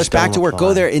 Masterclass.com/back-to-work.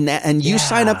 Go there and you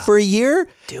sign up for a year.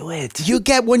 Do it. You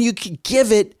get one. You can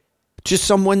give it to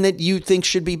someone that you think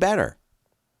should be better.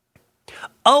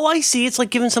 Oh, I see. It's like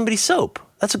giving somebody soap.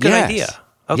 That's a good idea.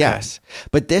 Okay. Yes.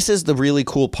 But this is the really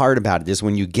cool part about it is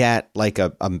when you get like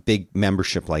a big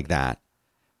membership like that,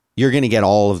 you're going to get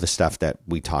all of the stuff that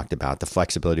we talked about, the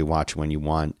flexibility to watch when you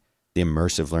want, the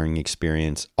immersive learning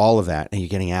experience, all of that. And you're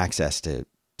getting access to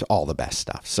all the best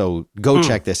stuff. So go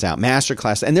check this out.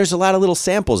 Masterclass. And there's a lot of little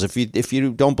samples. If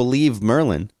you don't believe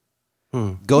Merlin,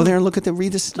 go there and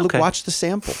watch the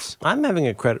samples. I'm having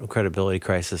a credibility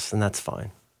crisis, and that's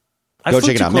fine. Go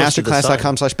check it out.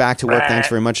 Masterclass.com/back-to-work. Thanks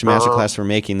very much to Masterclass for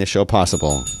making this show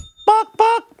possible.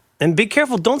 Bok. And be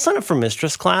careful. Don't sign up for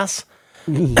Mistress Class.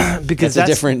 Because that's a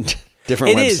different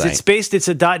website. It's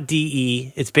a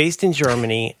 .de. It's based in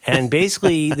Germany. And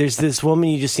basically, there's this woman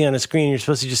you just see on a screen. You're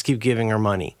supposed to just keep giving her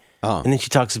money. Oh. And then she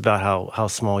talks about how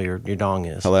small your dong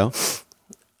is. Hello?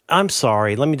 I'm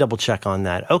sorry. Let me double check on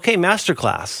that. Okay,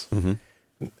 Masterclass. Mm-hmm.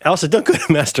 Also, don't go to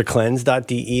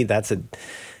mastercleanse.de.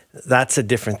 That's a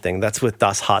different thing. That's with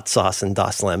Das Hot Sauce and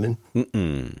Das Lemon.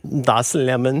 Das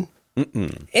Lemon.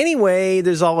 Anyway,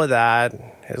 there's all of that.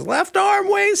 His left arm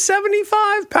weighs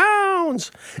 75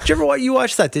 pounds. Did you ever you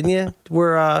watched that, didn't you?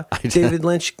 Where David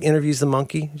Lynch interviews the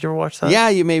monkey. Did you ever watch that? Yeah,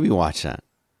 you maybe watch that.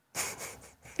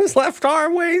 His left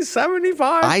arm weighs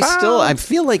 75 pounds. I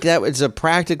feel like that was a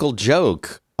practical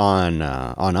joke on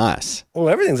us. Well,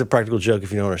 everything's a practical joke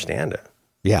if you don't understand it.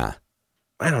 Yeah.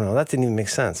 I don't know. That didn't even make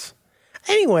sense.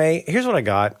 Anyway, here's what I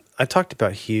got. I talked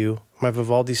about Hue. My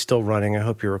Vivaldi's still running. I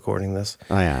hope you're recording this.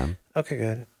 I am. Okay,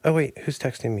 good. Oh, wait. Who's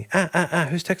texting me?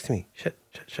 Who's texting me? Shit.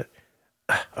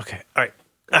 Okay. All right.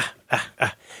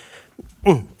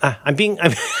 I'm being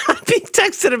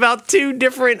texted about 2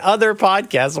 different other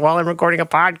podcasts while I'm recording a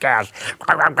podcast.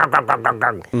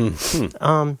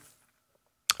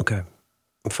 Okay.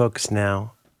 I'm focused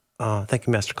now. Thank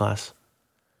you, Masterclass.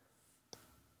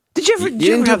 Did you ever? You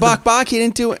didn't do Bok Bok? You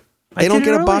didn't do it? They don't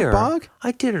get a Bok Bok?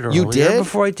 I did it earlier. You did?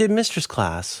 Before I did Mistress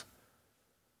Class.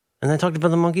 And I talked about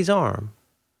the monkey's arm.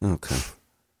 Okay.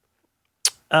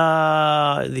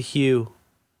 The Hue.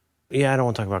 Yeah, I don't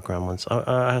want to talk about Gremlins.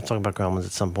 I have to talk about Gremlins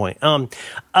at some point.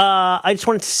 I just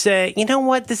wanted to say, you know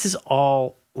what? This is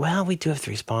all... Well, we do have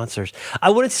 3 sponsors. I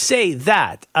wanted to say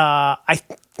that I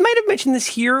might have mentioned this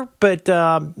here, but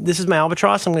this is my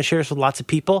albatross. I'm going to share this with lots of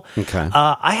people. Okay.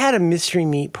 I had a mystery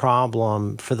meat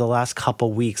problem for the last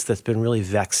couple weeks that's been really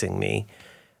vexing me.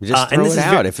 Just throw it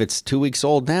out. If it's 2 weeks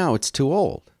old now, it's too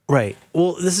old. Right.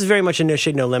 Well, this is very much a no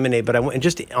shade, no lemonade, but I went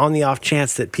just on the off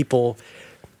chance that people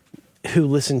who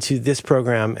listen to this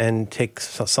program and take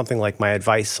something like my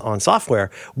advice on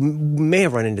software may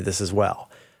have run into this as well.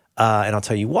 And I'll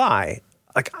tell you why.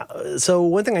 So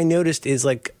one thing I noticed is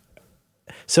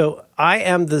so I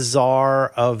am the czar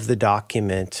of the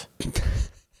document.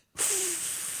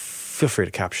 Feel free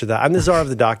to capture that. I'm the czar of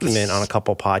the document on a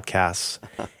couple podcasts,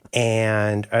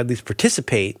 and I at least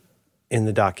participate in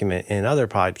the document in other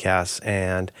podcasts.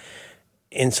 And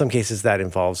in some cases that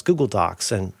involves Google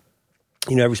Docs, and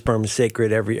every sperm is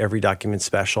sacred, every document's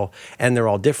special, and they're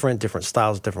all different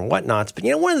styles, different whatnots. But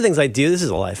one of the things I do, this is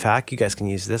a life hack, you guys can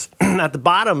use this, at the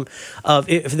bottom of,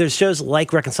 if there's shows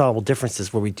like Reconcilable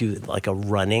Differences where we do like a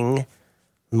running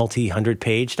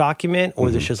multi-100-page document,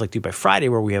 or there's shows like Do by Friday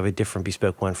where we have a different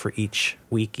bespoke one for each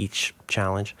week, each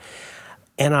challenge.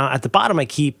 And at the bottom, I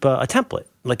keep a template,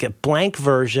 like a blank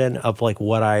version of like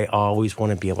what I always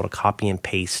want to be able to copy and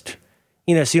paste.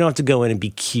 So you don't have to go in and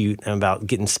be cute about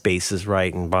getting spaces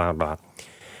right and blah, blah.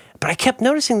 But I kept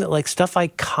noticing that like stuff I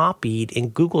copied in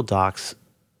Google Docs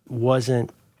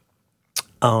wasn't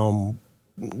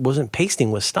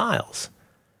pasting with styles.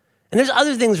 And there's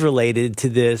other things related to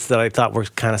this that I thought were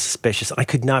kind of suspicious. I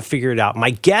could not figure it out. My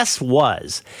guess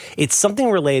was it's something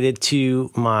related to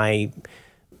my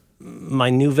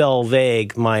Nouvelle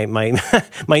Vague, my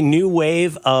my new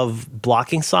wave of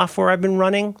blocking software I've been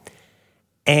running.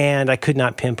 And I could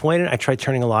not pinpoint it. I tried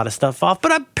turning a lot of stuff off,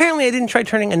 but apparently I didn't try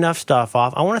turning enough stuff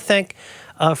off. I want to thank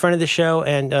a friend of the show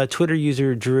and Twitter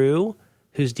user Drew,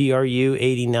 who's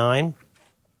DRU89.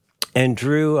 And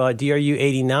Drew,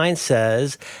 DRU89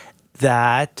 says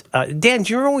that, Dan,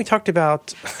 do you remember when we talked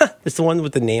about, it's the one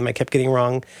with the name I kept getting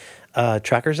wrong,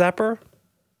 Tracker Zapper?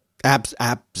 App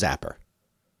Zapper.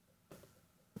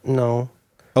 No.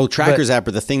 Oh, Tracker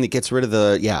Zapper, the thing that gets rid of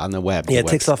on the web. Yeah, it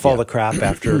takes off all the crap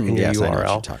after in your yes, URL. I know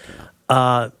what you're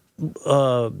talking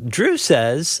about. Drew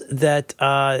says that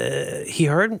he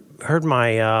heard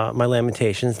my my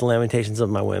lamentations, the lamentations of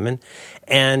my women,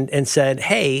 and said,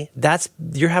 "Hey,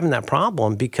 you're having that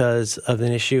problem because of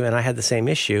an issue, and I had the same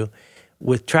issue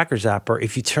with Tracker Zapper.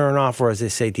 If you turn off, or as they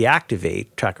say,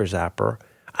 deactivate Tracker Zapper,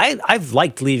 I've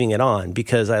liked leaving it on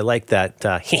because I like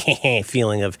that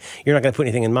feeling of you're not going to put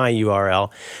anything in my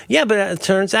URL. Yeah, but it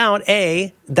turns out,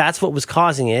 A, that's what was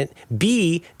causing it.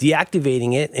 B,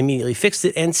 deactivating it immediately fixed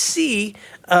it. And C,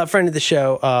 a friend of the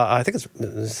show, I think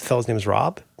this fellow's name is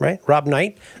Rob, right? Rob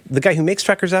Knight, the guy who makes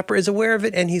Tracker Zapper, is aware of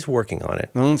it and he's working on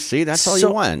it. See, that's all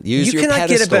you want. Use you your cannot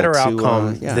get a better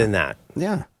outcome than that.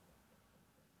 Yeah.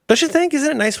 Don't you think?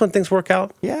 Isn't it nice when things work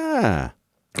out? Yeah.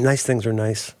 Nice things are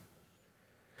nice.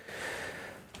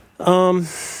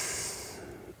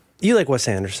 You like Wes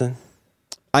Anderson?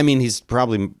 I mean, he's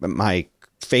probably my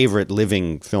favorite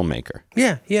living filmmaker.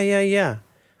 Yeah.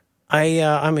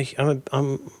 I'm a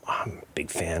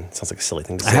big fan. Sounds like a silly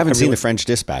thing to say. I haven't seen The French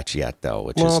Dispatch yet,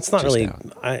 though. It's not really.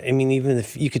 I mean, even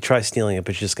if you could try stealing it,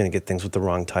 but you're just going to get things with the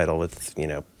wrong title, with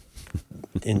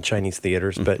in Chinese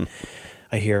theaters. But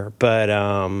I hear. But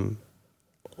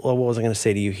what was I going to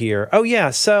say to you here? Oh yeah,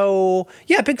 so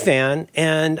yeah, big fan,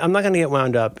 and I'm not going to get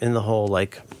wound up in the whole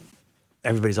like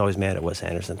everybody's always mad at Wes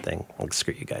Anderson thing. Like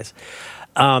screw you guys.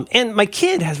 And my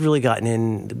kid has really gotten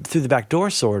in through the back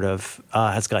door, sort of,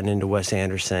 has gotten into Wes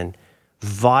Anderson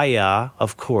via,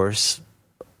 of course,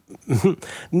 I'm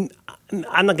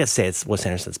not going to say it's Wes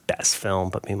Anderson's best film,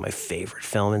 but maybe my favorite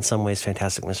film in some ways,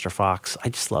 Fantastic Mr. Fox. I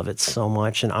just love it so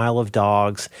much. And Isle of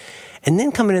Dogs. And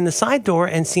then coming in the side door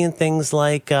and seeing things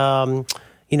like,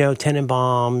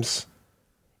 Tenenbaums.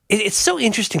 It's so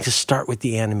interesting to start with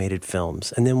the animated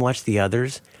films and then watch the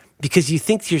others because you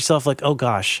think to yourself like, oh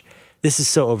gosh, this is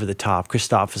so over the top.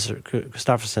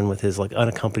 Christopherson with his like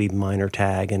unaccompanied minor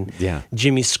tag and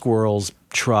Jimmy Squirrel's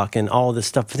truck and all this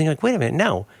stuff. But then you're like, wait a minute,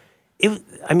 no.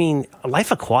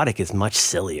 Life Aquatic is much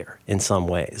sillier in some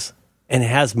ways. And it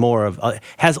has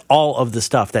has all of the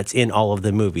stuff that's in all of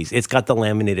the movies. It's got the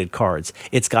laminated cards.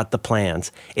 It's got the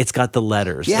plans. It's got the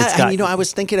letters. Yeah, and I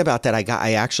was thinking about that.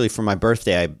 I actually, for my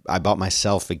birthday, I bought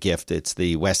myself a gift. It's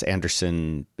the Wes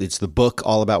Anderson, it's the book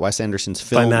all about Wes Anderson's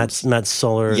films. By Matt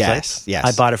Solar. Yes.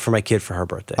 I bought it for my kid for her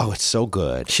birthday. Oh, it's so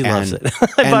good. She loves it.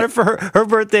 I bought it for her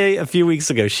birthday a few weeks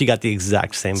ago. She got the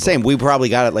exact same book. Same. We probably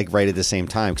got it like right at the same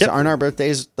time. Because aren't our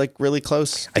birthdays like really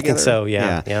close together? I think so,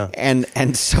 yeah.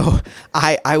 And so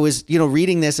I was,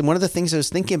 reading this, and one of the things I was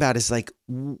thinking about is like,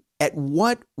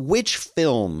 which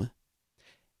film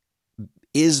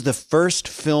is the first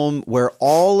film where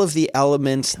all of the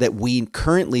elements that we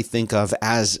currently think of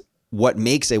as what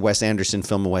makes a Wes Anderson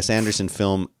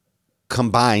film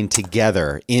combine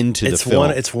together into the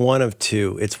film? It's one of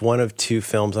two. It's one of two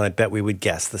films, and I bet we would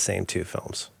guess the same two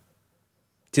films.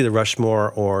 It's either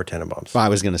Rushmore or Tenenbaums. Well, I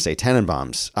was going to say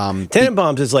Tenenbaums.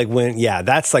 Tenenbaums is like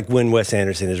that's like when Wes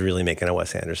Anderson is really making a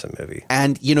Wes Anderson movie.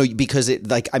 And, because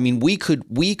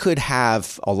we could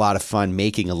have a lot of fun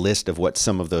making a list of what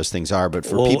some of those things are, but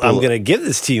for people... I'm going to give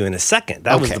this to you in a second.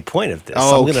 That was the point of this.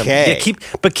 Okay.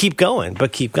 Keep going.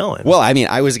 Well,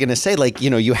 I was going to say,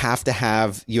 you have to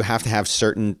have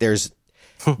certain...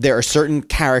 There are certain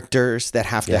characters that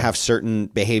have to have certain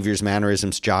behaviors,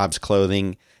 mannerisms, jobs,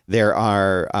 clothing. There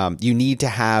are, you need to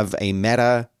have a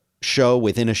meta show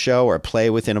within a show or a play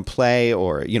within a play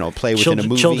or, play within a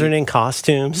movie. Children in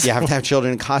costumes. You have to have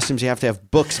children in costumes. You have to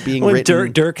have books being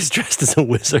written. Dirk is dressed as a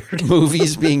wizard.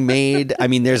 Movies being made.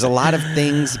 There's a lot of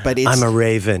things, but it's... I'm a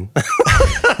raven.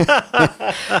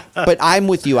 But I'm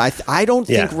with you. I don't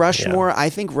think Rushmore... Yeah. I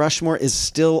think Rushmore is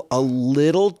still a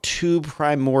little too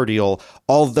primordial,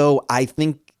 although I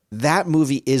think that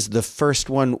movie is the first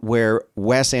one where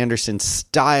Wes Anderson's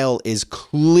style is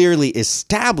clearly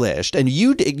established. And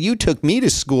you took me to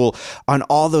school on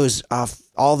all those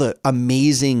all the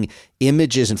amazing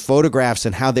images and photographs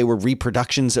and how they were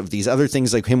reproductions of these other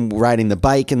things, like him riding the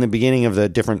bike in the beginning of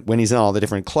when he's in all the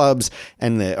different clubs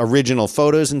and the original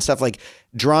photos and stuff, like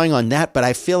drawing on that. But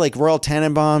I feel like Royal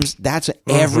Tenenbaums, that's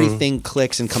everything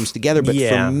clicks and comes together. But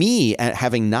for me,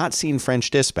 having not seen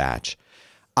French Dispatch,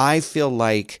 I feel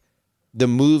like the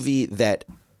movie that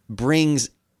brings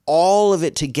all of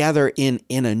it together in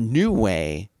a new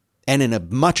way and in a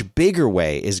much bigger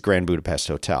way is Grand Budapest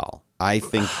Hotel. I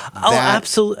think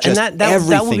absolutely. And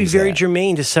that will be very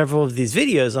germane to several of these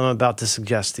videos I'm about to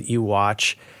suggest that you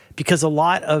watch, because a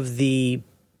lot of the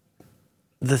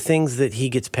things that he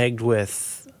gets pegged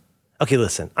with. Okay,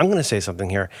 listen, I'm going to say something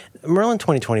here. Merlin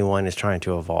 2021 is trying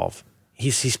to evolve.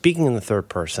 He's speaking in the third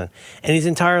person, and he's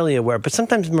entirely aware. But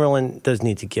sometimes Merlin does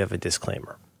need to give a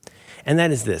disclaimer, and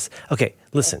that is this. Okay,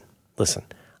 listen.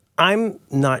 I'm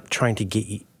not trying to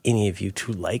get any of you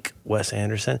to like Wes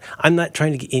Anderson. I'm not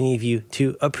trying to get any of you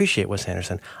to appreciate Wes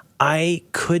Anderson. I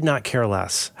could not care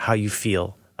less how you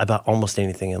feel about almost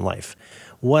anything in life.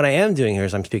 What I am doing here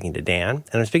is I'm speaking to Dan,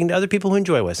 and I'm speaking to other people who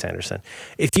enjoy Wes Anderson.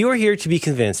 If you are here to be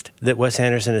convinced that Wes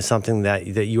Anderson is something that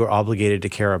you are obligated to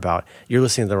care about, you're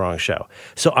listening to the wrong show.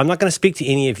 So I'm not going to speak to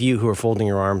any of you who are folding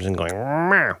your arms and going,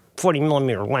 40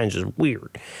 millimeter lens is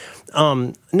weird.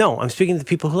 No, I'm speaking to the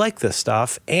people who like this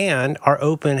stuff and are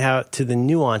open to the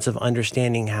nuance of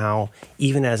understanding how,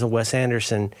 even as a Wes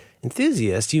Anderson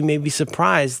enthusiast, you may be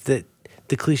surprised that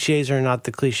the cliches are not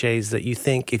the cliches that you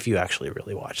think if you actually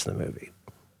really watch the movie.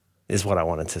 Is what I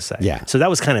wanted to say. Yeah. So that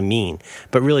was kind of mean,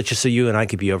 but really just so you and I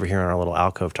could be over here in our little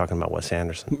alcove talking about Wes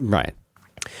Anderson. Right.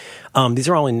 These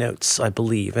are all in notes, I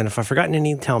believe. And if I've forgotten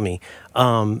any, tell me.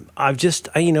 I've just,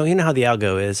 you know how the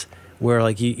algo is, where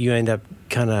like you end up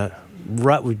kind of,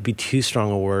 rut would be too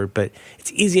strong a word, but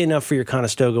it's easy enough for your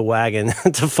Conestoga wagon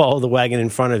to follow the wagon in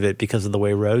front of it because of the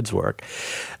way roads work.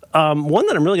 One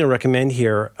that I'm really going to recommend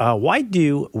here, Why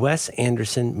Do Wes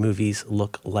Anderson Movies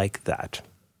Look Like That?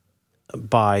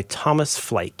 By Thomas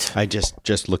Flight. I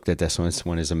just looked at this one. This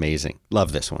one is amazing.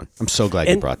 Love this one. I'm so glad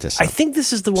you brought this up. I think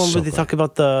this is the one where they talk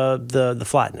about the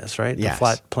flatness, right? Yes. The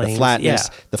flat plane. The flatness,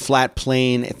 the flat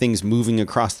plane, things moving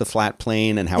across the flat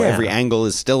plane, and how every angle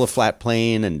is still a flat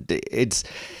plane, and it's,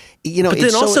 you know. But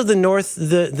then also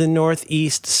the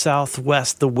northeast,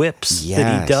 southwest, the whips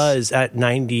that he does at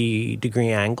 90-degree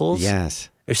angles. Yes,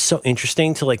 it's so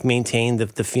interesting to like maintain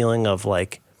the feeling of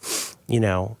like, you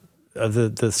know, of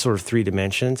the sort of three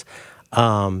dimensions.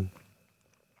 And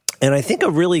I think a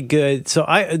really good,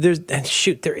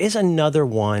 there is another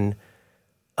one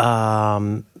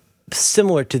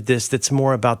similar to this that's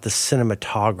more about the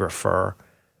cinematographer.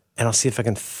 And I'll see if I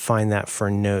can find that for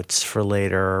notes for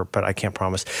later, but I can't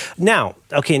promise. Now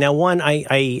one, I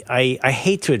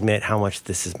hate to admit how much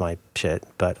this is my shit,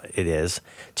 but it is.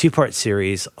 2-part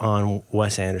series on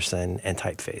Wes Anderson and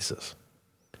typefaces.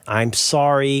 I'm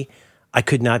sorry, I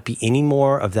could not be any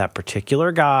more of that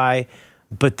particular guy,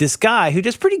 but this guy who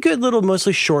does pretty good little,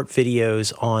 mostly short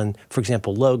videos on, for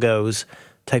example, logos,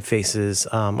 typefaces.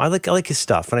 I like his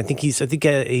stuff, and I think he's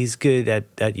good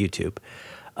at YouTube.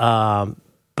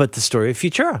 But the story of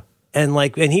Futura,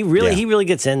 and he really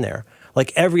gets in there,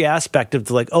 like every aspect of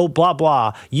the like, oh, blah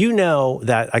blah. You know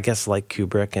that, I guess, like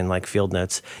Kubrick and like Field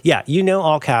Notes. Yeah, you know,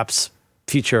 all caps,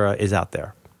 Futura is out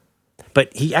there.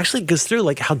 But he actually goes through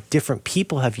like how different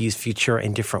people have used Futura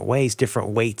in different ways, different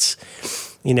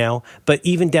weights, you know. But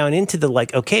even down into the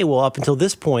like, okay, well, up until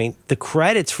this point, the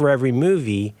credits for every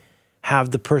movie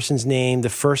have the person's name, the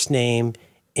first name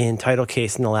in title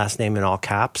case, and the last name in all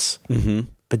caps. Mm-hmm.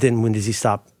 But then when does he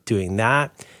stop doing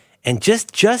that? And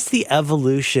just the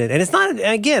evolution, and it's not,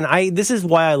 again, this is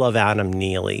why I love Adam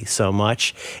Neely so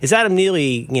much, is Adam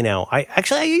Neely, you know, I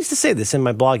used to say this in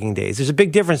my blogging days. There's a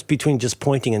big difference between just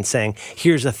pointing and saying,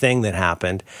 here's a thing that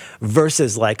happened,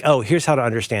 versus like, oh, here's how to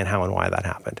understand how and why that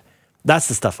happened. That's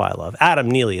the stuff I love. Adam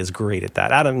Neely is great at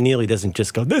that. Adam Neely doesn't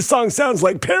just go, this song sounds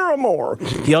like Paramore.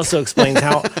 He also explains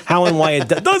how and why it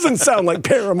doesn't sound like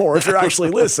Paramore if you're actually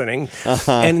listening.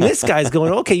 And this guy's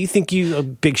going, okay, you think you a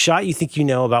big shot, you think you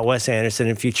know about Wes Anderson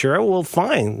and Futura? Well,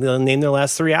 fine. They'll name their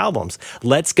last 3 albums.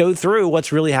 Let's go through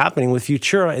what's really happening with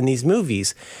Futura in these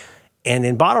movies. And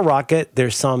in Bottle Rocket,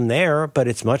 there's some there, but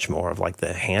it's much more of like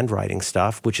the handwriting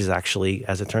stuff, which is actually,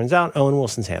 as it turns out, Owen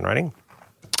Wilson's handwriting,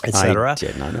 etc. I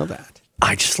did not know that.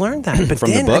 I just learned that. But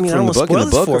from then, the book, I mean, from the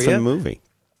book, or from the movie.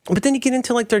 But then you get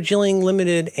into like Darjeeling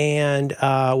Limited and,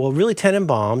 really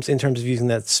Tenenbaums in terms of using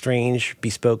that strange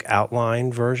bespoke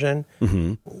outline version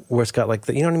where it's got like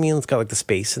you know what I mean? It's got like the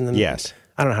space in them. Yes.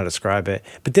 I don't know how to describe it.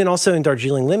 But then also in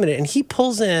Darjeeling Limited, and he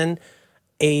pulls in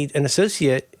an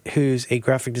associate who's a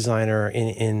graphic designer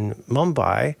in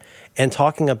Mumbai and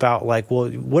talking about like, well,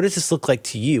 what does this look like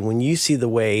to you when you see the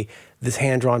way this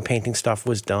hand-drawn painting stuff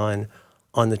was done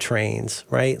on the trains,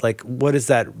 right? Like, what does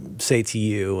that say to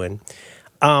you? And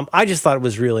I just thought it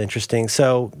was really interesting.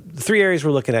 So the 3 areas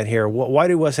we're looking at here, why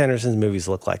do Wes Anderson's movies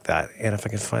look like that? And if I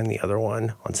can find the other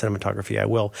one on cinematography, I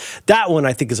will. That one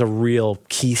I think is a real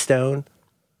keystone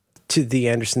to the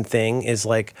Anderson thing, is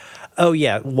like, oh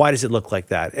yeah, why does it look like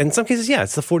that? And in some cases, yeah,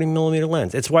 it's the 40 millimeter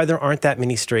lens. It's why there aren't that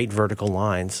many straight vertical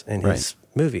lines in his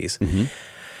movies.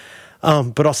 Mm-hmm.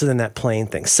 But also then that plane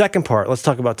thing. Second part, let's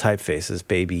talk about typefaces,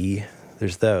 baby.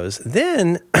 There's those.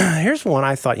 Then here's one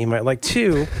I thought you might like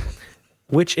too,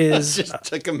 which is that just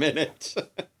took a minute.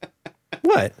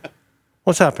 What?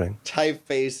 What's happening?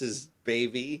 Typefaces,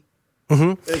 baby.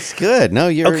 Mm-hmm. It's good. No,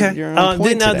 you're okay. You're on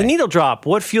point then today. The needle drop.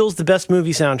 What fuels the best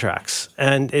movie soundtracks?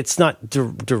 And it's not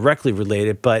directly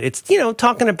related, but it's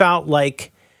talking about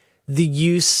like the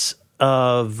use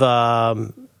of. I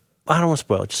don't want to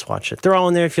spoil it. Just watch it. They're all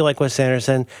in there if you like Wes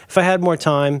Anderson. If I had more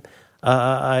time,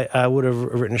 I would have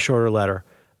written a shorter letter.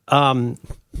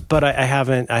 But I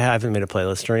haven't made a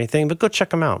playlist or anything, but go check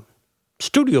them out.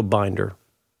 Studio Binder.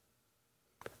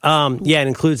 It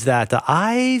includes that.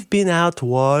 I've been out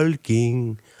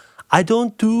walking. I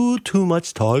don't do too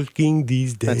much talking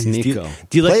these days. That's Nico.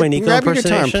 Do you like my Nico grab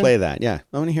impersonation? Grab your guitar and play that. Yeah,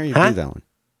 I want to hear you do that one.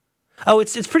 Oh,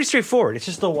 it's pretty straightforward. It's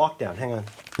just a walk down. Hang on.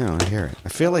 I want to hear it. I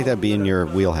feel like that'd be in your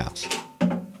wheelhouse.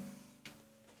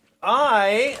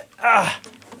 I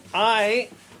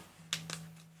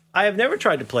have never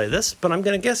tried to play this, but I'm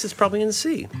going to guess it's probably in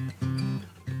C.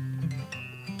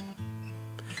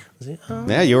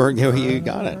 Yeah, you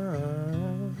got it.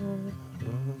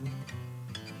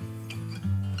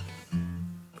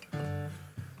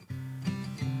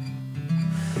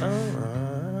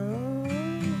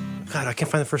 God, I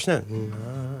can't find the first note.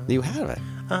 You have it.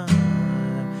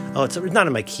 It's not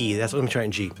in my key. That's what I'm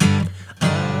trying G.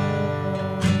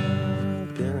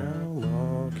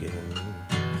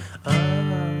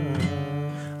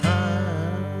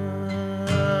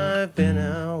 I've been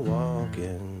out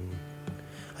walking.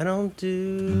 I don't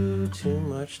do too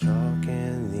much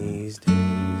talking these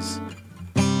days.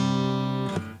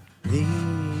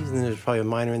 And there's probably a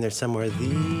minor in there somewhere.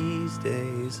 These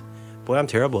days. Boy, I'm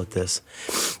terrible at this.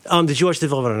 Did you watch the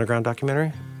Velvet Underground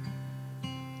documentary?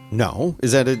 No.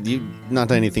 Is that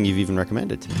not anything you've even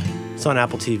recommended to me? It's on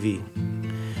Apple TV.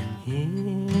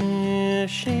 Here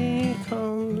she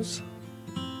comes.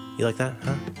 You like that,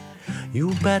 huh?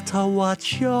 You better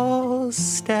watch your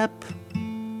step.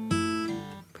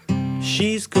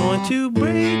 She's going to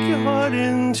break your heart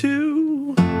in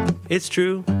two. It's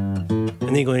true. And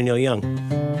then you're going to Neil Young.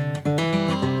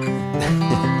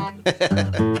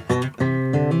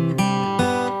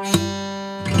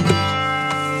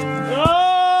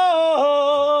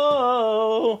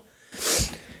 Oh!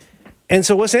 And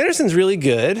so Wes Anderson's really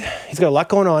good. He's got a lot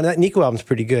going on. That Nico album's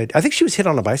pretty good. I think she was hit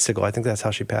on a bicycle. I think that's how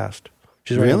she passed.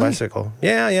 She's riding a bicycle.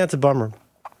 Yeah, it's a bummer.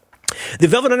 The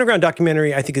Velvet Underground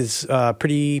documentary, I think, is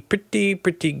pretty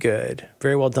good.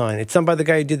 Very well done. It's done by the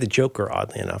guy who did The Joker,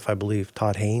 oddly enough, I believe,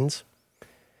 Todd Haynes.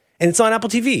 And it's on Apple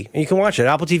TV, and you can watch it.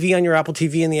 Apple TV on your Apple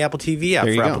TV and the Apple TV app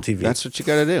for Apple TV. That's what you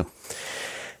got to do.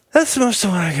 That's most of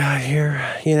what I got here.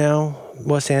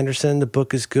 Wes Anderson, the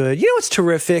book is good. You know what's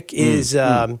terrific is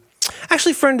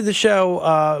actually a friend of the show,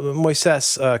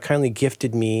 Moises, kindly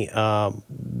gifted me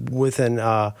with an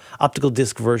optical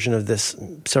disc version of this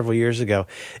several years ago.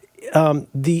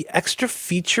 The extra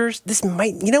features, this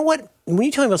might, you know what? When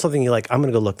you tell me about something you're like, I'm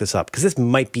going to go look this up, because this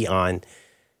might be on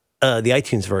the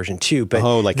iTunes version too. But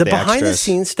the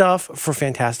behind-the-scenes stuff for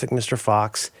Fantastic Mr.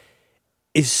 Fox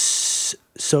is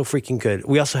so freaking good.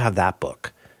 We also have that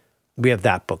book. We have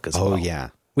that book as well. Oh,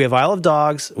 yeah. We have Isle of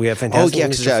Dogs. We have Fantastic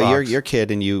Mr. Fox. You're a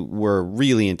kid and you were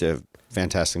really into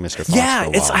Fantastic Mr. Fox. Yeah, for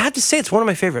a while. I have to say, it's one of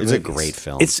my favorite movies. It's a great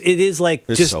film. It is like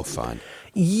it's just so fun.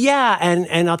 Yeah,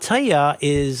 and I'll tell you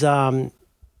is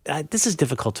this is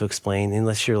difficult to explain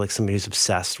unless you're like somebody who's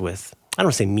obsessed with, I don't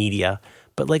want to say media,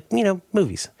 but like,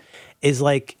 movies. Is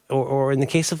like, or in the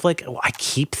case of like, I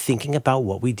keep thinking about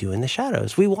What We Do in the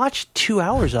Shadows. We watch 2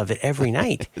 hours of it every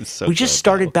night. We just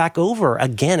started back over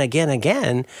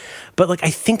again. But like,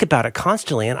 I think about it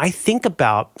constantly, and I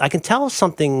can tell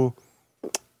something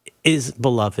is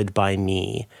beloved by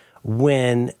me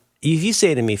when, if you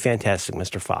say to me, Fantastic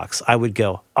Mr. Fox, I would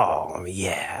go, oh,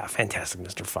 yeah, Fantastic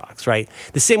Mr. Fox, right?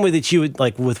 The same way that you would,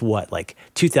 like, with what? Like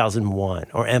 2001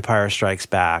 or Empire Strikes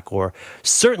Back, or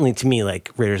certainly to me,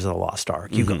 like Raiders of the Lost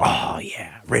Ark. You go, oh,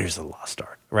 yeah, Raiders of the Lost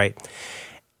Ark, right?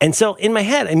 And so in my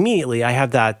head, immediately, I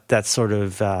have that sort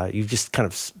of, you've just kind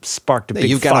of sparked a big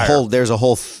you've fire. Got there's a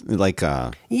whole, there's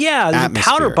a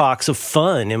powder box of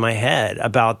fun in my head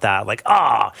about that. Like,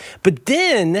 but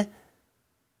then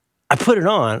I put it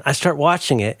on, I start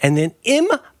watching it, and then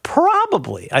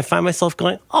improbably, I find myself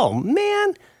going, oh,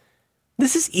 man,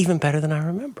 this is even better than I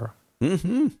remember.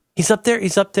 Mm-hmm. He's up there.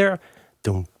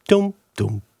 Doom, doom,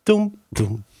 doom, doom,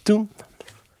 doom, doom.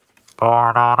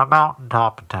 Born on a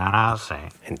mountaintop in Tennessee.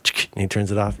 And he turns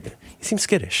it off. He seems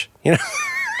skittish,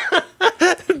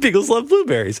 Beagles love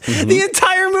blueberries. Mm-hmm. The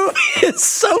entire movie is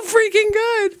so freaking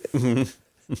good. Mm-hmm.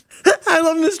 I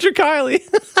love Mr. Kiley.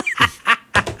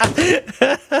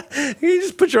 You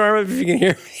just put your arm up if you can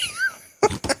hear me.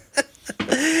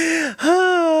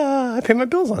 I pay my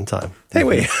bills on time. Hey,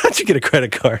 wait, how'd you get a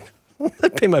credit card? I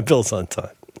pay my bills on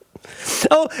time.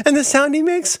 Oh, and the sound he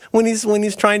makes when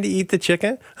he's trying to eat the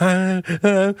chicken.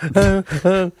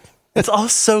 It's all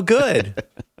so good.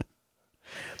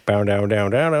 Down, down,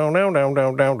 down, down, down, down, down,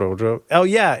 down, down, down. Oh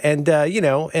yeah, and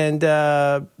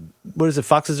what is it?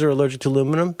 Foxes are allergic to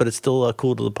aluminum, but it's still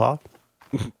cool to the paw.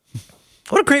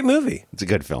 What a great movie! It's a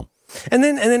good film. And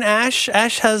then Ash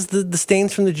has the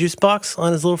stains from the juice box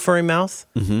on his little furry mouth.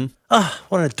 Mm-hmm. Oh,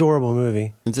 what an adorable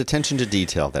movie. It's attention to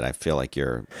detail that I feel like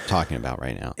you're talking about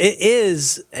right now. It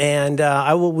is, and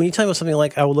I will. When you tell me about something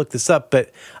like, I will look this up.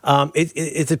 But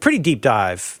it's a pretty deep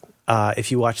dive.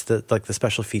 If you watch the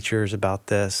special features about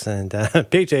this, and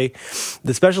PJ,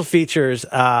 the special features,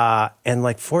 and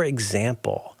like, for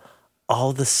example,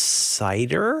 all the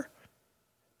cider.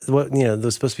 What,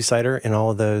 there's supposed to be cider in all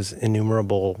of those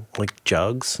innumerable like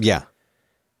jugs. Yeah,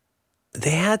 they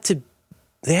had to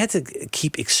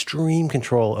keep extreme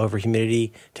control over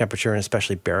humidity, temperature, and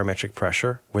especially barometric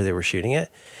pressure where they were shooting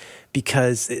it,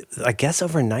 because I guess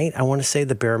overnight, I want to say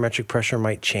the barometric pressure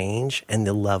might change and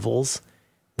the levels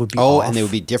would be off. And they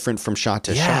would be different from shot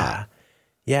to shot.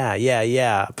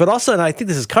 Yeah. But also, and I think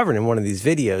this is covered in one of these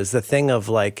videos, the thing of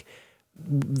like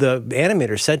the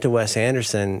animator said to Wes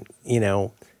Anderson,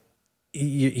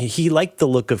 he liked the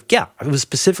look of, it was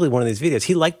specifically one of these videos.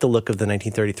 He liked the look of the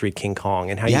 1933 King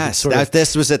Kong and how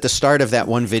this was at the start of that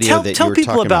one video that you were talking about.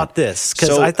 Tell people about this,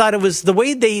 because I thought it was the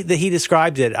way that he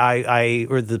described it.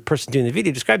 Or the person doing the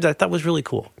video described it, I thought was really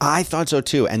cool. I thought so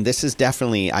too, and this is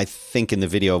definitely, I think, in the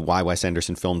video of why Wes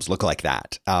Anderson films look like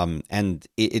that. And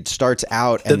it starts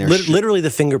out and there's literally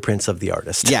the fingerprints of the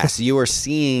artist. Yes, you are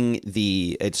seeing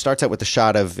it starts out with the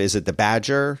shot of, is it the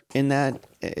badger in that?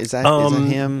 Is that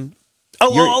him? Yeah.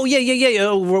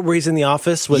 Where he's in the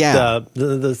office with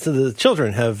the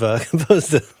children have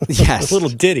composed a little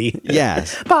ditty.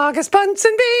 Yes. Bogus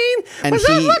Bunsen Bean.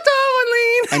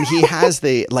 And he has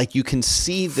you can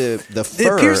see the fur.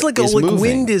 It appears like moving.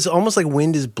 Wind is almost like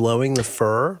wind is blowing the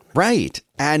fur. Right.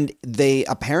 And they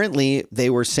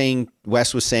were saying,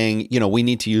 Wes was saying, we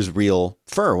need to use real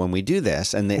fur when we do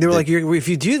this. And they were like, if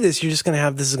you do this, you're just going to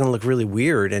have, this is going to look really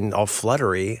weird and all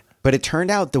fluttery. But it turned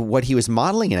out that what he was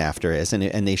modeling it after is,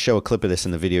 and they show a clip of this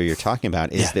in the video you're talking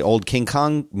about, is the old King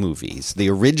Kong movies, the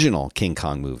original King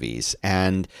Kong movies.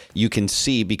 And you can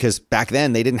see, because back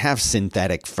then they didn't have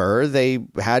synthetic fur, they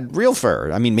had real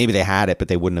fur. I mean, maybe they had it, but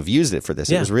they wouldn't have used it for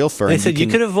this. Yeah. It was real fur. They said you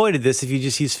could have avoided this if you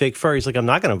just use fake fur. He's like, I'm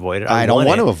not going to avoid it. I don't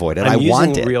want to avoid it. I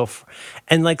want it. Real fur.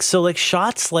 And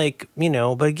shots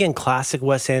but again, classic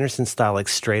Wes Anderson style, like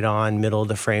straight on, middle of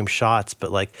the frame shots.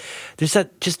 But like, there's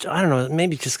that just, I don't know,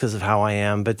 maybe just because of how I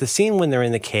am, but the scene when they're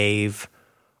in the cave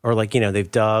or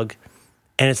they've dug,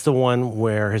 and it's the one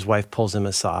where his wife pulls him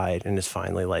aside and is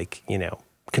finally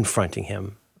confronting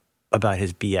him about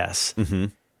his BS. Mm-hmm.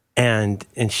 And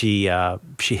she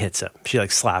hits him. She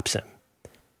slaps him.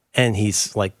 And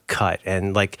he's cut.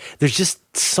 And there's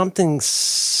just something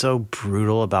so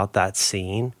brutal about that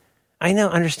scene. I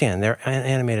understand they're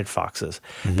animated foxes,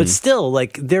 mm-hmm. but still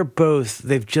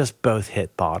they've just both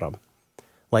hit bottom.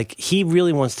 He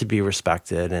really wants to be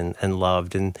respected and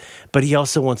loved, but he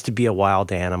also wants to be a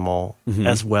wild animal, mm-hmm.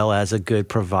 as well as a good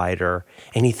provider.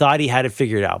 And he thought he had it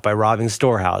figured out by robbing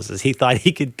storehouses. He thought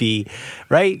he could be,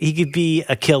 right? He could be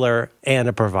a killer and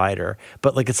a provider.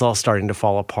 But it's all starting to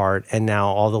fall apart. And now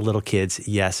all the little kids,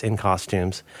 yes, in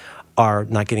costumes, are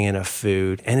not getting enough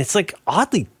food. And it's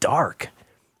oddly dark.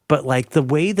 But the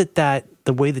way the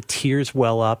way the tears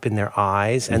well up in their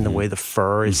eyes, and mm-hmm. the way the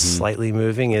fur is mm-hmm. slightly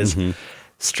moving is... Mm-hmm.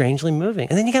 strangely moving.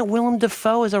 And then you got Willem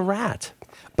Dafoe as a rat.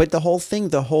 But the whole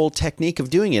technique of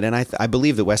doing it, and I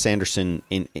believe that Wes Anderson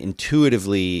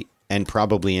intuitively and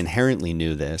probably inherently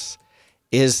knew this,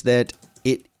 is that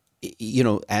it,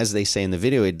 as they say in the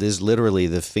video, it is literally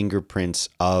the fingerprints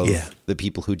of the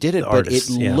people who did it. But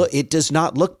it does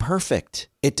not look perfect.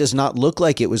 It does not look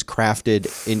like it was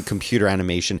crafted in computer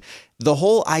animation. The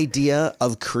whole idea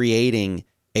of creating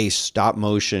a stop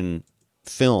motion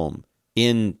film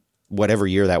in whatever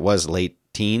year that was, late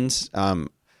teens.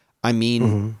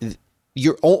 Mm-hmm.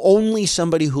 You're only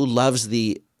somebody who loves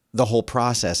the whole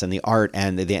process and the art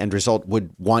and the end result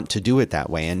would want to do it that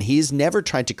way. And he's never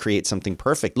tried to create something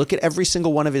perfect. Look at every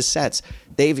single one of his sets.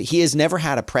 He has never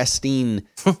had a pristine,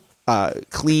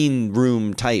 clean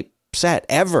room type set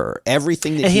ever.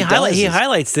 Everything that he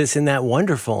highlights this in that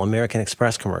wonderful American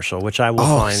Express commercial, which I will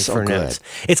find for notes.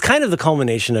 It's kind of the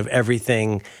culmination of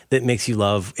everything that makes you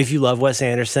love. If you love Wes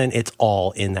Anderson, it's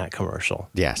all in that commercial.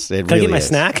 Yes, it Can really I get my is.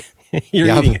 snack? You're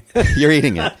eating it. You're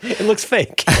eating it. It looks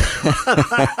fake. Can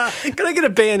I get a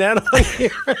bayonet on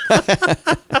here?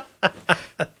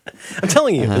 I'm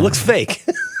telling you, it looks fake.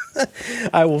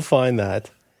 I will find that.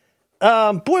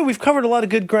 Boy, we've covered a lot of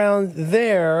good ground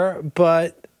there,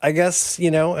 but I guess,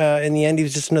 in the end, he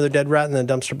was just another dead rat in the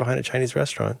dumpster behind a Chinese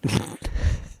restaurant.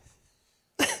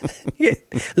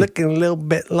 Looking a little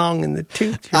bit long in the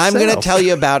tooth yourself. I'm going to tell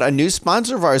you about a new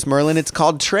sponsor of ours, Merlin. It's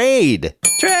called Trade.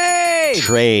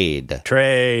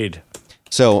 Trade.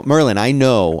 So, Merlin, I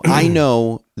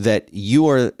know that you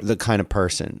are the kind of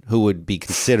person who would be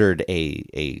considered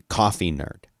a coffee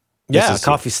nerd. Yeah,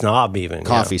 coffee snob even.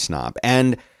 Coffee snob.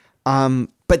 And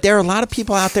but there are a lot of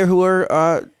people out there who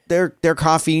are they're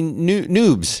coffee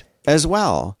noobs as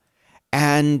well.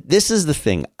 And this is the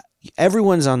thing.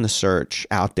 Everyone's on the search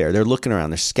out there. They're looking around.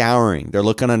 They're scouring. They're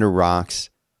looking under rocks.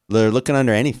 They're looking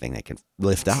under anything they can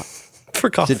lift up. For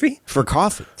coffee? For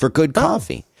good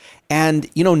coffee. And,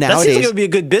 nowadays... That seems like it would be a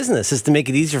good business, is to make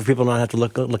it easier for people not to have to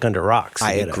look under rocks.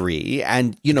 I agree.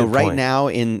 And, right now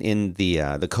in the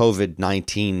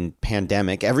COVID-19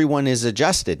 pandemic, everyone is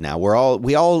adjusted now.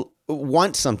 We all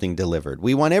want something delivered.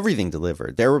 We want everything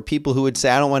delivered. There were people who would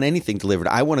say, I don't want anything delivered.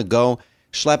 I want to go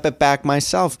schlep it back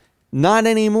myself. Not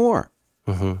anymore.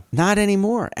 Mm-hmm. Not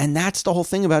anymore. And that's the whole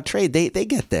thing about trade. They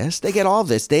get this. They get all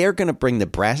this. They are going to bring the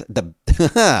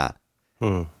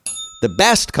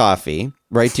best coffee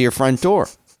right to your front door.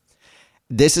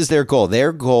 This is their goal.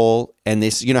 Their goal, and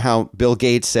this, how Bill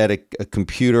Gates said a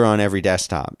computer on every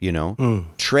desktop,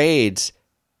 Trades,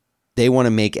 they want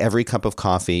to make every cup of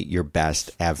coffee your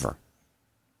best ever.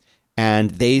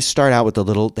 And they start out with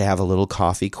they have a little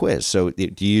coffee quiz. So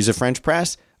do you use a French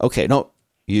press? Okay, no.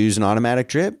 You use an automatic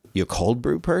drip? You're a cold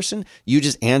brew person? You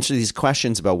just answer these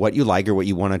questions about what you like or what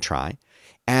you want to try.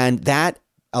 And that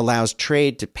allows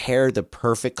Trade to pair the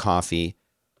perfect coffee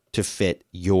to fit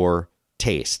your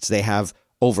tastes. They have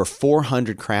over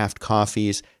 400 craft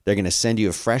coffees. They're going to send you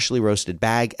a freshly roasted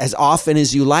bag as often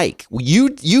as you like.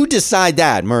 You decide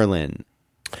that, Merlin.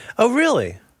 Oh,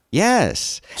 really?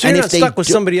 Yes. So you're not stuck with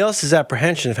somebody else's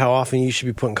apprehension of how often you should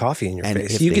be putting coffee in your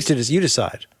face. You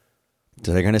decide.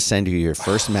 So they're going to send you your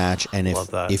first match, and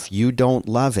if you don't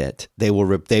love it, they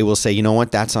will say, you know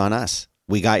what, that's on us.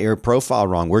 We got your profile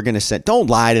wrong. We're going to send. Don't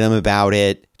lie to them about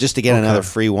it just to get another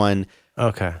free one.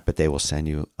 Okay. But they will send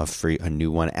you a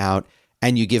new one out,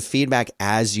 and you give feedback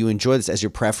as you enjoy this. As your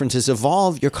preferences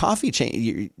evolve, your coffee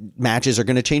your matches are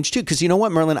going to change too. Because you know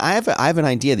what, Merlin, I have an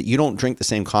idea that you don't drink the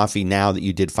same coffee now that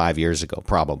you did 5 years ago.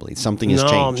 Probably something has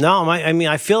changed. No,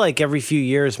 I feel like every few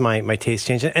years my taste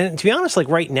changes. And to be honest, like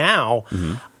right now,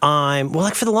 for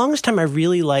the longest time, I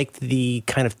really liked the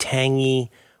kind of tangy.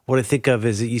 What I think of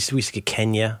is we used to get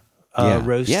Kenya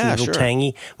roast, a little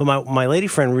tangy. But my lady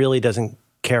friend really doesn't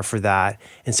care for that,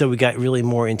 and so we got really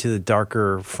more into the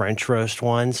darker French roast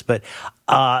ones. But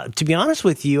to be honest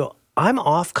with you, I'm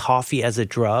off coffee as a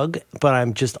drug, but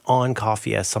I'm just on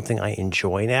coffee as something I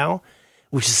enjoy now,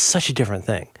 which is such a different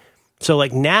thing. So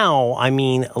like now,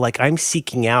 I'm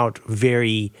seeking out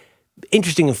very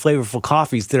interesting and flavorful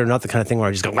coffees that are not the kind of thing where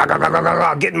I just go,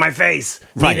 get in my face,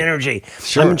 need energy.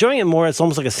 Sure. I'm enjoying it more. It's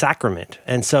almost like a sacrament.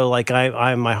 And so like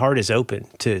my heart is open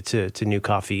to new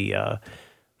coffee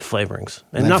flavorings.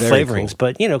 And not flavorings,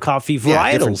 cool. But coffee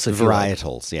varietals.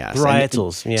 Varietals, yes.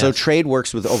 Varietals, yes. So Trade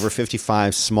works with over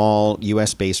 55 small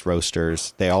US-based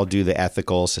roasters. They all do the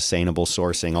ethical, sustainable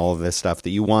sourcing, all of this stuff that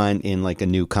you want in like a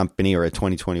new company or a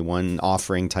 2021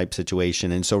 offering type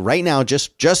situation. And so right now,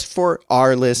 just for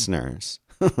our listeners,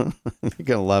 you're going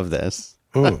to love this.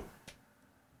 I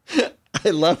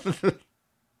love it.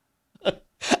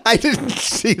 I didn't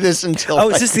see this until... Oh,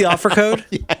 is this the offer code?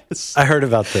 Yes. I heard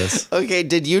about this. Okay,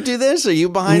 did you do this? Are you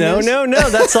behind this? No.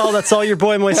 That's all your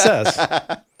boy says.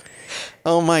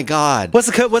 Oh, my God. What's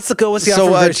the code? What's the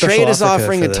offer? So Trade is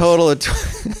offering a total of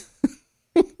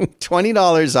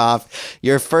 $20 off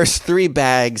your first 3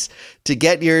 bags. To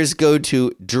get yours, go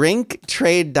to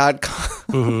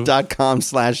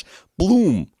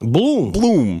drinktrade.com/Bloom.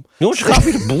 Bloom. You want your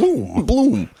coffee to bloom.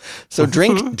 Bloom. So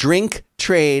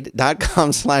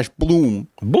drinktrade.com/Bloom.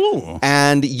 Bloom.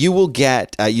 And you will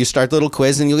get, you start the little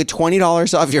quiz and you'll get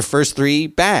 $20 off your first 3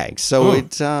 bags. So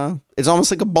it's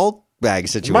almost like a bulk bag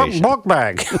situation. Bulk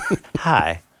bag.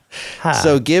 Hi.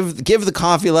 So give the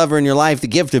coffee lover in your life the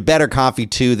gift of better coffee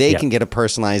too. They can get a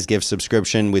personalized gift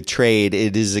subscription with Trade.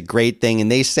 It is a great thing.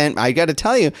 And I got to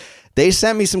tell you, they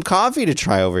sent me some coffee to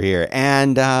try over here,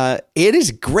 and it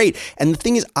is great. And the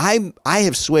thing is, I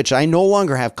have switched. I no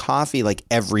longer have coffee like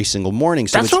every single morning.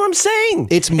 So that's what I'm saying.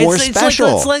 It's more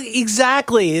special. It's like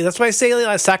exactly. That's why I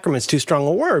say sacrament's too strong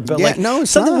a word. But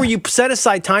it's something not. where you set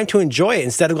aside time to enjoy it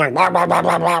instead of going blah blah blah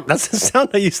blah blah. That's the sound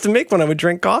I used to make when I would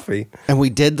drink coffee. And we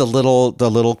did the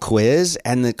little quiz,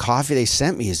 and the coffee they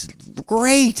sent me is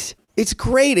great. It's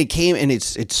great. It came and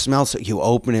it smells. You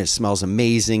open it, it smells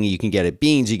amazing. You can get it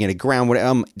beans, you can get it ground.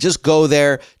 Whatever. Just go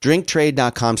there,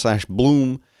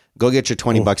 drinktrade.com/Bloom. Go get your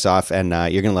 $20 off, and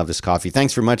you're gonna love this coffee.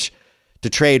 Thanks very much to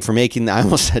Trade for making. I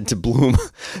almost said to Bloom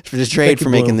to Trade for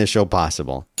making this show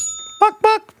possible.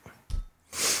 Buck.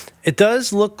 It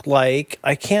does look like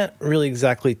I can't really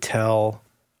exactly tell.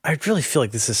 I really feel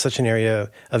like this is such an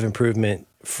area of improvement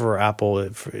for Apple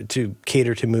to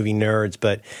cater to movie nerds,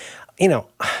 but you know,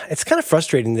 it's kind of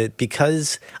frustrating that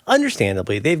because,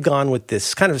 understandably, they've gone with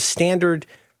this kind of standard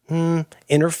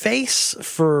interface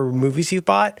for movies you've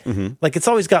bought. Mm-hmm. Like, it's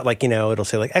always got, like, you know, it'll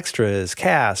say, like, extras,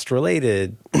 cast,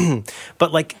 related.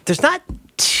 But, like, there's not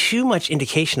too much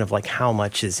indication of, like, how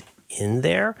much is in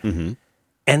there. Mm-hmm.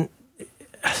 And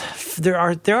there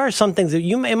are some things that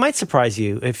it might surprise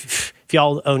you if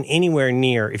y'all own anywhere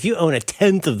near, if you own a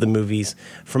tenth of the movies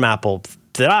from Apple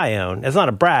that I own. It's not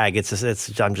a brag.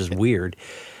 I'm just weird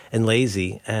and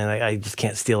lazy, and I just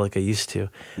can't steal like I used to.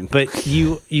 But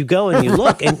you go and you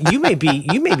look, and you may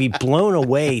be blown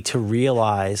away to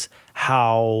realize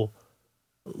how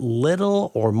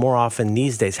little, or more often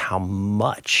these days, how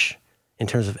much in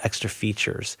terms of extra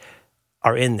features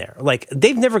are in there. Like,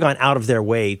 they've never gone out of their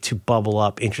way to bubble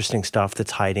up interesting stuff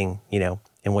that's hiding, you know,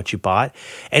 in what you bought.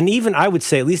 And even, I would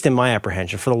say, at least in my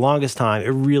apprehension, for the longest time, it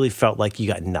really felt like you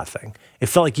got nothing. It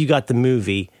felt like you got the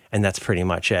movie, and that's pretty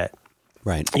much it.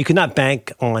 Right. You could not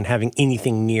bank on having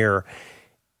anything near,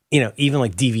 you know, even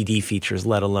like DVD features,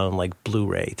 let alone like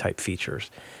Blu-ray type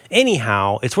features.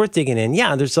 Anyhow, it's worth digging in.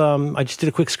 Yeah, there's I just did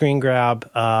a quick screen grab,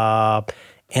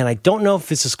 and I don't know if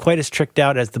this is quite as tricked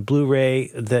out as the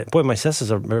Blu-ray that, boy, Moises is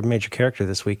a major character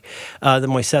this week, that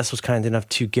Moises was kind enough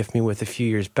to gift me with a few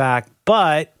years back.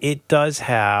 But it does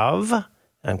have,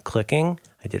 I'm clicking,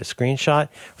 I did a screenshot,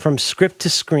 from script to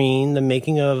screen, the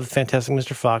making of Fantastic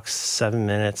Mr. Fox, 7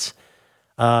 minutes.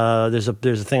 There's a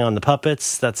thing on the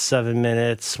puppets, that's 7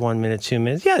 minutes, 1 minute, 2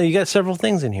 minutes. Yeah, you got several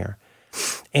things in here.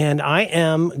 And I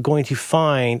am going to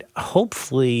find,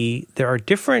 hopefully, there are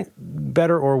different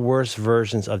better or worse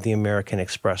versions of the American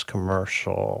Express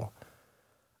commercial.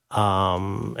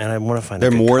 And I want to find.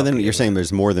 There more than you're saying.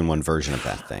 There's more than one version of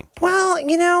that thing. Well,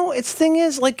 you know, thing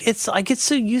is, like, I get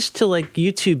so used to like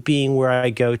YouTube being where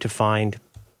I go to find,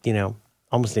 you know,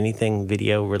 almost anything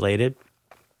video related.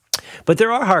 But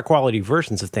there are higher quality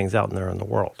versions of things out there in the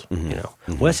world. Mm-hmm. You know,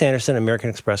 mm-hmm. Wes Anderson American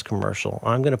Express commercial.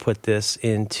 I'm going to put this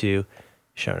into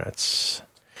show notes.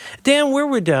 Dan, where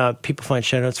would people find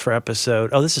show notes for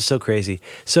episode? Oh, this is so crazy.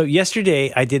 So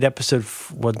yesterday I did episode,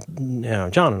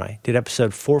 John and I did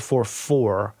episode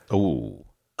 444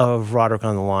 of Roderick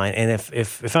on the Line. And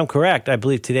if I'm correct, I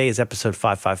believe today is episode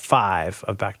 555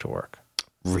 of Back to Work.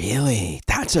 Really?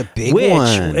 That's a big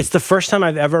one. It's the first time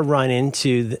I've ever run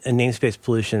into a namespace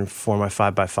pollution for my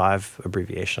 5x5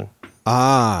 abbreviation.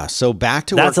 So Back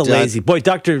to Work. That's a lazy boy.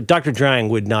 Dr. Drang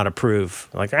would not approve.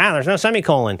 Like, there's no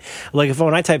semicolon. Like,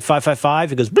 when I type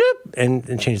 555, it goes bloop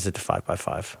and changes it to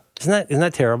 5x5. Isn't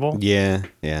that terrible? Yeah.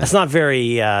 That's not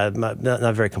very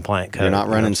not very compliant code. You're not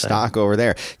running stock over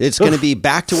there. It's going to be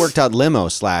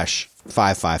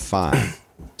backtowork.limo/555.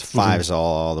 Five's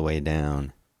all the way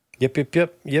down. Yep.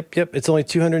 It's only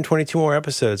 222 more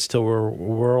episodes till we're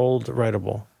world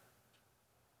writable.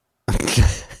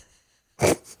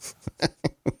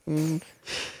 You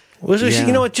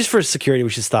know what? Just for security,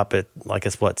 we should stop at, like,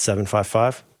 it's what,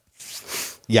 755?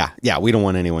 Yeah. We don't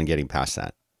want anyone getting past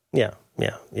that. Yeah.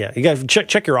 You got to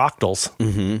check your octals.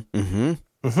 I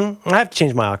have to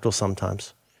change my octals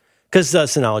sometimes because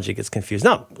Synology gets confused.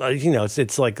 No, you know,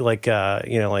 it's like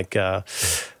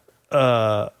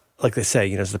they say,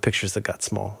 you know, it's the pictures that got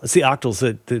small. It's the octals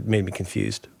that made me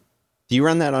confused. Do you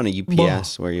run that on a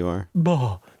UPS where you are?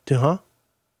 What?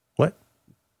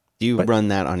 Do you run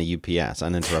that on a UPS,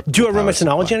 uninterrupted? Do I run my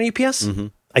Synology on a UPS? Mm-hmm.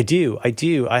 I do.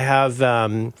 I have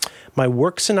my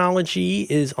work Synology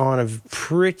is on a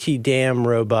pretty damn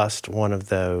robust one of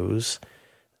those.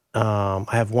 I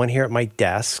have one here at my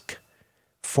desk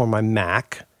for my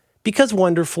Mac. Because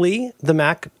wonderfully, the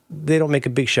Mac, they don't make a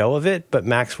big show of it, but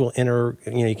Macs will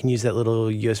you can use that little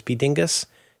USB dingus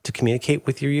to communicate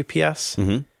with your UPS.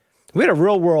 Mm-hmm. We had a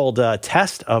real world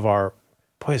test of our,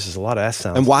 boy, this is a lot of S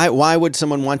sounds. And why would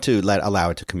someone want to allow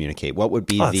it to communicate? What would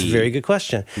be that's a very good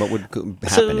question. What would happen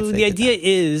so if they the idea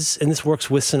is, and this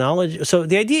works with Synology, so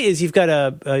the idea is you've got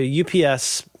a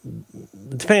UPS,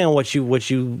 depending on what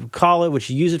you call it, what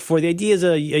you use it for, the idea is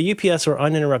a UPS or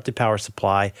uninterrupted power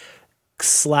supply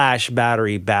 /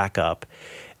 battery backup.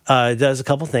 It does a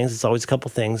couple things. It's always a couple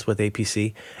things with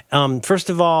APC. First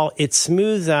of all, it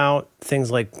smooths out things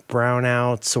like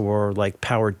brownouts or like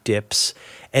power dips,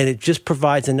 and it just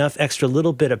provides enough extra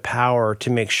little bit of power to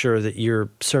make sure that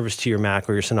your service to your Mac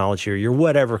or your Synology or your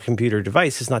whatever computer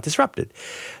device is not disrupted.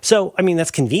 So, I mean, that's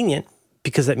convenient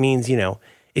because that means, you know,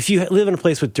 if you live in a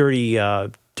place with dirty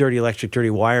electric,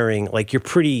 dirty wiring, like you're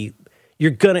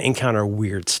going to encounter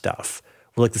weird stuff.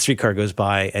 Like the streetcar goes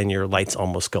by and your lights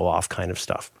almost go off kind of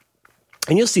stuff.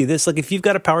 And you'll see this, like if you've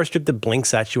got a power strip that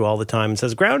blinks at you all the time and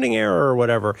says grounding error or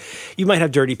whatever, you might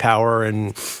have dirty power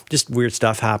and just weird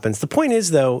stuff happens. The point is,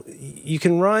 though, you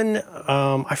can run,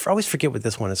 I always forget what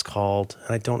this one is called,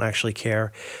 and I don't actually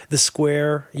care. The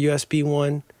square USB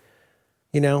one,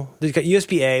 you've got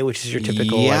USB-A, which is your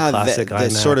typical classic the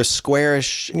iMac. sort of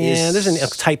squarish. Yeah, there's a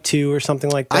Type 2 or something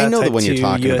like that. I know the Type one you're 2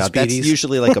 talking about. That's USBs.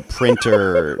 usually like a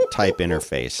printer type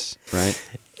interface, right?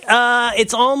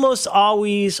 It's almost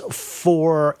always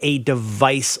for a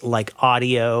device like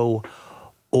audio,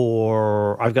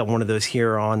 or I've got one of those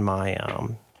here on my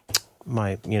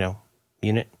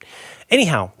unit.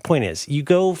 Anyhow, point is, you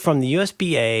go from the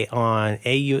USB-A on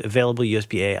available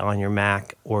USB-A on your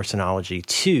Mac or Synology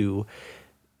to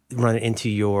run it into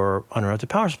your uninterrupted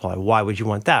power supply. Why would you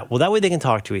want that? Well, that way they can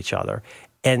talk to each other,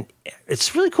 and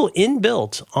it's really cool.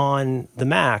 Inbuilt on the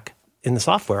Mac in the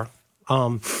software.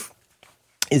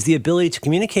 Is the ability to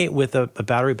communicate with a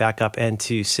battery backup and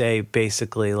to say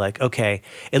basically like, okay,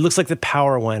 it looks like the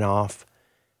power went off.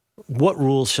 What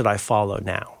rules should I follow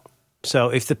now? So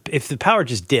if the power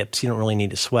just dips, you don't really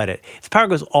need to sweat it. If the power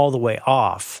goes all the way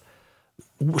off,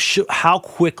 how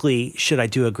quickly should I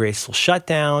do a graceful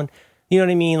shutdown? You know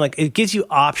what I mean? Like it gives you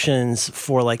options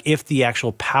for like if the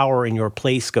actual power in your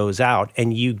place goes out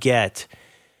and you get,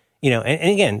 and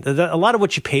again, a lot of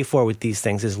what you pay for with these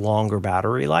things is longer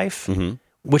battery life. Mm-hmm.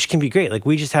 Which can be great. Like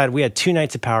we had 2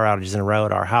 nights of power outages in a row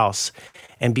at our house.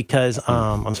 And because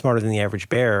I'm smarter than the average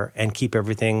bear and keep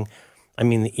everything,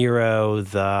 the Eero,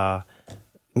 the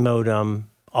modem,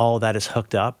 all of that is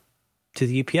hooked up to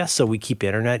the UPS. So we keep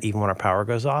internet even when our power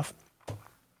goes off,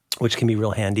 which can be real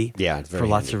handy for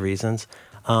lots of reasons.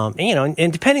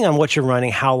 And depending on what you're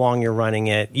running, how long you're running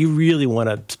it, you really want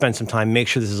to spend some time, make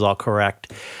sure this is all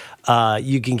correct.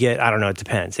 You can get, I don't know, it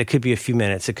depends. It could be a few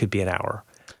minutes. It could be an hour.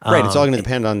 Right, it's all going to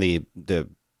depend on the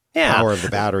power of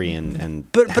the battery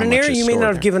and but an area you may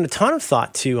not have given a ton of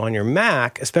thought to on your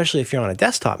Mac, especially if you're on a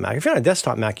desktop Mac. If you're on a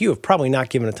desktop Mac, you have probably not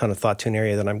given a ton of thought to an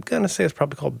area that I'm going to say is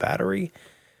probably called battery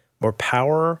or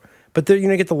power. But there,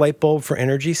 get the light bulb for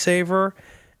energy saver.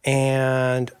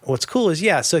 And what's cool is,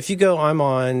 so if you go, I'm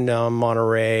on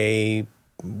Monterey,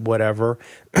 whatever,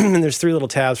 and there's 3 little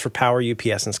tabs for power,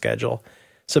 UPS, and schedule.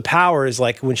 So power is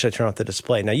like, when should I turn off the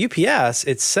display? Now, UPS,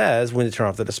 it says when to turn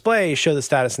off the display, show the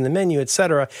status in the menu,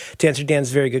 etc. To answer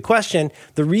Dan's very good question,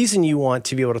 the reason you want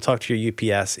to be able to talk to your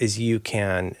UPS is you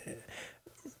can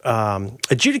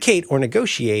adjudicate or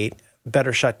negotiate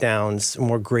better shutdowns,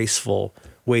 more graceful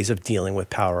ways of dealing with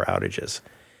power outages.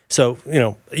 So,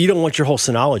 you don't want your whole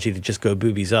Synology to just go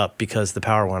boobies up because the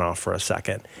power went off for a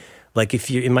second. Like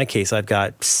in my case, I've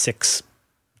got 6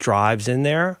 drives in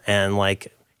there and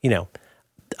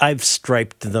I've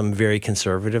striped them very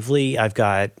conservatively. I've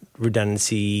got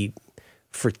redundancy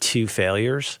for 2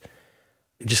 failures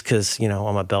just because, I'm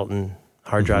a belt and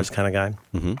hard drives kind of guy.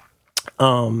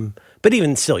 Mm-hmm. But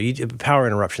even still, power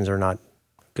interruptions are not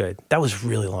good. That was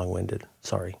really long-winded.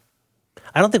 Sorry.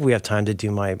 I don't think we have time to do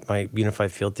my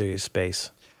unified field theory of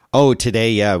space. Oh,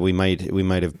 today, we might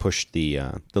have pushed the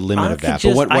limit of that.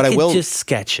 But what I will just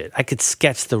sketch it. I could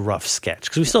sketch the rough sketch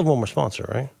because we still have one more sponsor,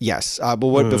 right? Yes,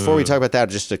 but before we talk about that,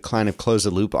 just to kind of close the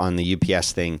loop on the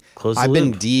UPS thing. I've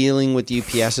been dealing with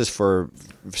UPSs for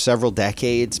several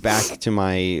decades, back to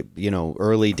my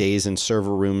early days in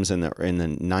server rooms in the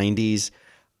 90s,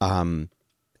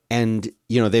 and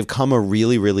they've come a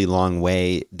really, really long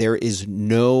way. There is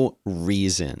no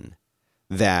reason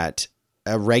that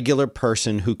a regular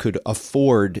person who could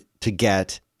afford to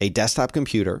get a desktop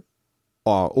computer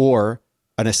or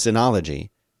a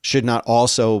Synology should not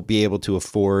also be able to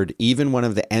afford even one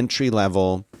of the entry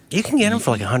level. You can get them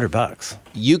for like $100.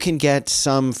 You can get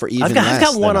some for even less. I've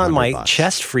got one on my $100.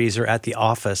 chest freezer at the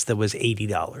office that was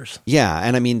 $80. Yeah,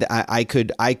 and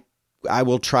I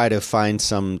will try to find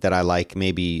some that I like,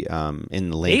 maybe in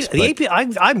the links.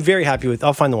 I'm very happy with.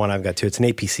 I'll find the one I've got too. It's an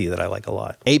APC that I like a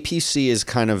lot. APC is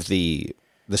kind of the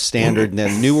standard. The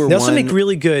newer one. They also make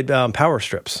really good power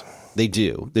strips. They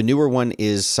do. The newer one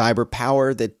is Cyber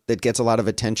Power that gets a lot of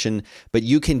attention. But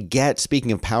you can get,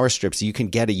 speaking of power strips, you can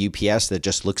get a UPS that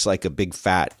just looks like a big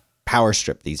fat power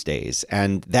strip these days.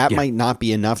 And that might not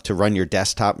be enough to run your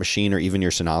desktop machine or even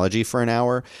your Synology for an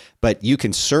hour. But you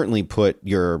can certainly put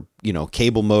your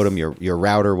cable modem, your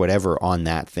router, whatever on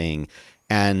that thing.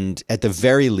 And at the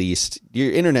very least,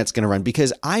 your internet's going to run.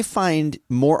 Because I find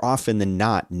more often than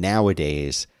not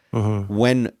nowadays,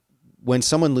 when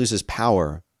someone loses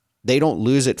power, they don't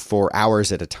lose it for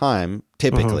hours at a time,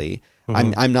 typically.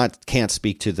 Can't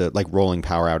speak to the like rolling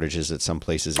power outages that some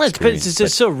places It's experience.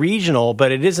 just so regional,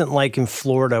 but it isn't like in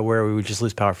Florida where we would just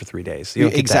lose power for 3 days. You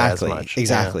don't get that as much.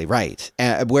 Exactly, right.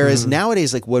 Whereas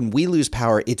nowadays, like when we lose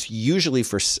power, it's usually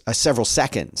for several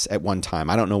seconds at one time.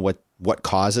 I don't know what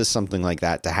causes something like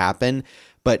that to happen,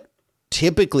 but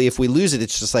typically if we lose it,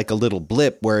 it's just like a little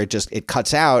blip where it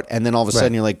cuts out, and then all of a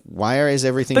sudden you're like, why is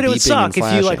everything beeping and flashing?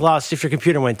 But it would suck if your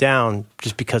computer went down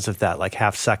just because of that like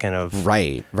half second of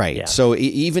right. Yeah. So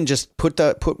even just put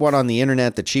one on the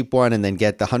internet, the cheap one, and then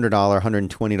get the $100,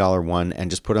 $120 one, and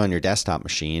just put it on your desktop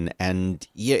machine, and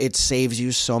it saves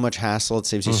you so much hassle. It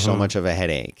saves you so much of a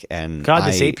headache. And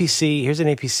this APC, here's an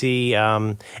APC,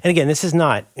 and again, this is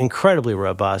not incredibly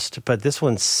robust, but this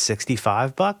one's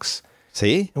 $65.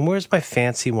 See? And where's my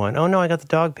fancy one? Oh, no, I got the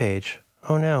dog page.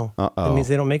 Oh, no. Uh-oh. That means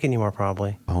they don't make it anymore,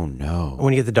 probably. Oh, no.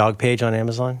 When you get the dog page on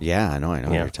Amazon? Yeah, I know what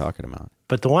you're talking about.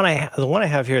 But the one I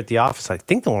have here at the office, I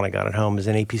think the one I got at home is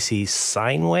an APC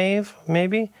sine wave,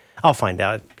 maybe? I'll find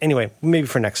out. Anyway, maybe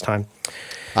for next time.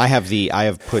 I have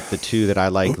put the two that I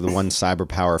like, the one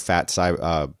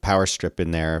CyberPower power strip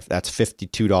in there. That's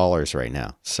 $52 right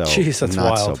now. So jeez, that's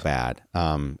not wild. so bad.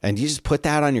 And you just put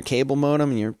that on your cable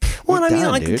modem and you're well, done, I mean,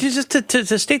 like, dude. just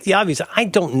to state the obvious, I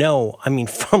don't know. I mean,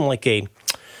 from like I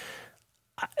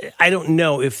don't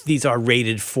know if these are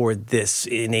rated for this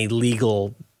in a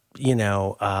legal,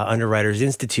 Underwriters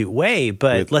Institute way,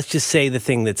 but let's just say the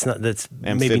thing that's amphibious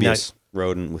maybe not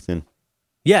rodent within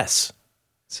yes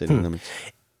sitting limits.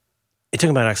 It took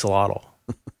about axolotl.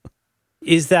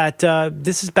 Is that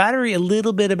this is a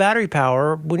little bit of battery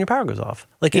power when your power goes off.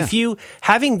 Like if you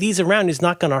having these around is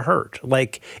not going to hurt.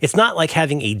 Like it's not like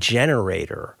having a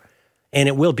generator, and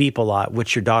it will beep a lot,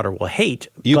 which your daughter will hate.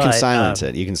 You can silence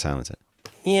it. You can silence it.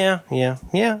 Yeah.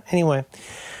 Anyway,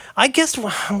 I guess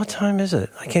what time is it?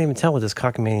 I can't even tell with this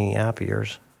cockamamie app of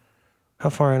yours. How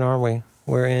far in are we?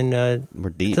 We're in. We're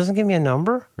deep. It doesn't give me a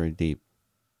number. Very deep.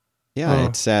 Yeah,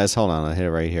 It says. Hold on, I'll hit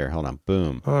it right here. Hold on.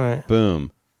 Boom. All right.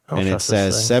 Boom. And it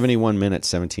says 71 minutes,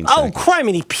 17 seconds. Oh,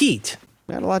 criminy Pete!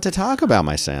 We had a lot to talk about,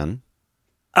 my son.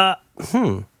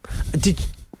 Did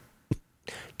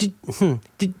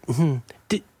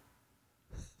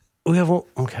we have one?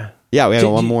 Okay. Yeah, we have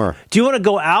one more. Do you want to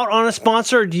go out on a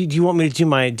sponsor, or do you want me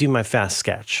to do my fast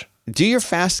sketch? Do your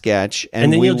fast sketch,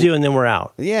 and then and then we're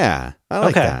out. Yeah, I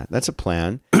like that. That's a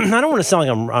plan. I don't want to sound like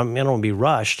I don't want to be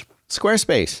rushed.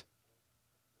 Squarespace.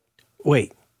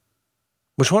 Wait,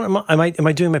 which one am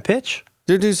I doing my pitch?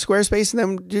 Do Squarespace,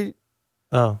 and then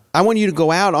I want you to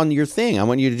go out on your thing. I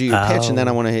want you to do your pitch, and then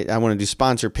I want to do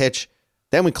sponsor pitch.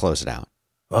 Then we close it out.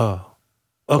 Oh,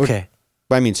 okay.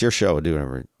 I mean, it's your show. Do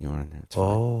whatever you want to do. It's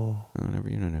whatever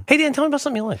you want to do. Hey, Dan, tell me about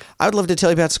something you like. I would love to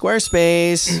tell you about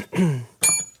Squarespace.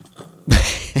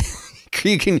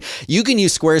 You can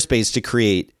use Squarespace to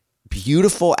create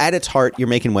beautiful, at its heart, you're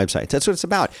making websites. That's what it's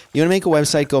about. You want to make a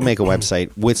website, go make a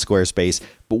website with Squarespace.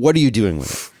 But what are you doing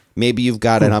with it? Maybe you've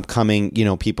got an upcoming,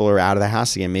 people are out of the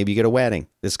house again. Maybe you get a wedding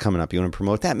that's coming up. You want to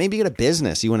promote that. Maybe you get a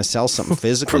business. You want to sell something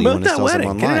physical. Promote you want to that sell wedding.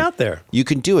 something online. Get it out there. You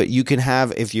can do it. You can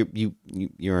have, if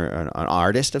you're an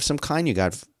artist of some kind, you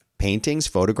got paintings,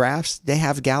 photographs. They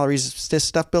have galleries,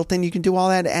 stuff built in. You can do all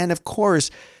that. And of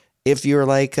course, if you're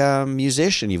like a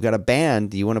musician, you've got a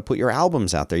band, you want to put your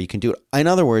albums out there, you can do it. In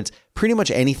other words, pretty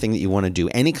much anything that you want to do,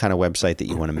 any kind of website that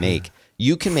you want to make,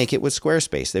 you can make it with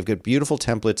Squarespace. They've got beautiful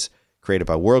templates created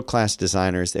by world-class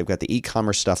designers. They've got the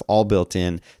e-commerce stuff all built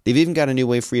in. They've even got a new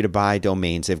way for you to buy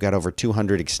domains. They've got over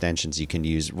 200 extensions you can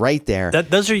use right there.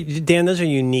 Those are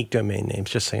unique domain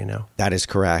names, just so you know. That is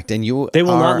correct. And they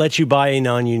will not let you buy a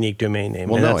non-unique domain name.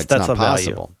 Well, no, it's not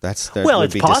possible. It's possible.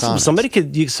 Dishonest. Somebody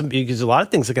could use there's a lot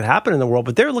of things that could happen in the world,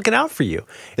 but they're looking out for you.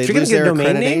 If you're going to get a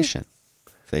domain name, if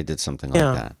they did something like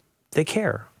that. They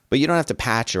care. But you don't have to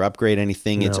patch or upgrade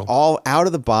anything. No. It's all out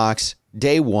of the box,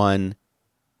 day one.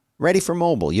 Ready for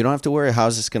mobile. You don't have to worry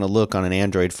how's this going to look on an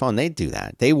Android phone. They do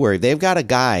that. They worry. They've got a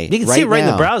guy. You can see it right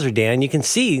in the browser, Dan. You can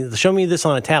see. Show me this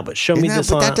on a tablet. Show me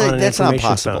this on an That's not information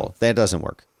possible. phone. That doesn't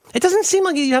work. It doesn't seem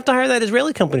like you have to hire that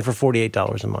Israeli company for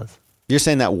 $48 a month. You're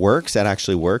saying that works? That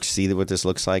actually works? See what this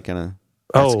looks like? That's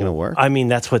going to work? I mean,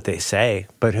 that's what they say,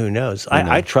 but who knows?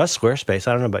 I trust Squarespace.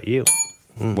 I don't know about you.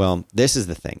 Well, this is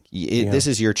the thing. This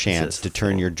is your chance to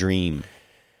turn your dream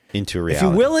into reality.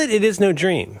 If you will it is no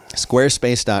dream.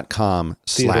 Squarespace.com/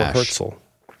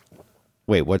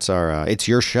 Wait, what's our... it's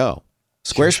your show.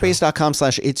 Squarespace.com/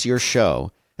 it's your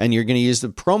show. And you're going to use the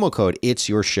promo code It's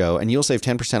Your Show, and you'll save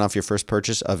 10% off your first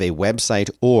purchase of a website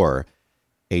or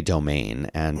a domain.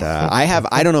 And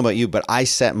I don't know about you, but I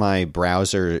set my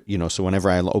browser, so whenever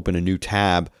I open a new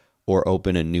tab or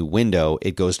open a new window,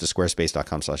 it goes to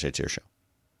squarespace.com/ it's your show.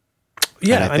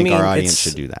 And I think our audience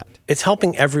should do that. It's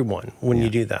helping everyone when you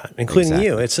do that, including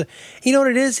you. It's you know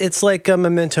what it is? It's like a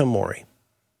memento mori.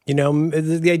 You know,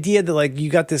 the idea that like you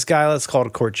got this guy, let's call it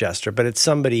a court jester, but it's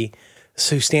somebody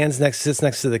who sits next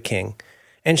to the king.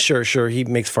 And sure, he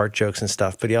makes fart jokes and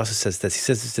stuff, but he also says this. He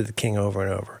says this to the king over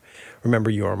and over. Remember,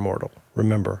 you are mortal.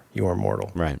 Remember, you are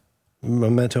mortal. Right.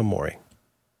 Memento mori.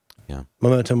 Yeah.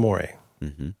 Memento mori.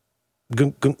 Mm-hmm.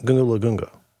 Gunga Gunga.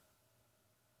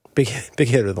 Big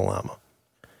hit of the llama.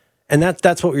 And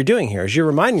that's what you're doing here, is you're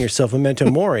reminding yourself, Memento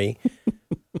Mori,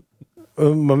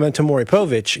 Memento Mori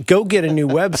Povich, go get a new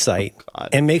website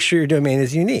and make sure your domain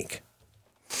is unique.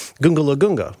 Gunga La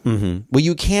Gunga. Mm-hmm. Well,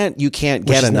 you can't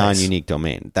get a non-unique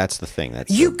domain. That's the thing.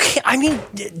 You can't. I mean,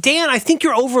 Dan, I think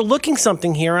you're overlooking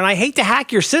something here, and I hate to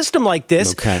hack your system like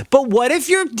this. Okay. But what if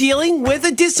you're dealing with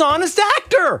a dishonest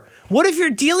actor? What if you're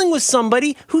dealing with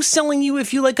somebody who's selling you,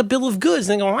 if you like, a bill of goods,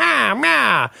 and they go,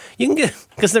 you can get,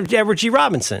 because they're Edward G.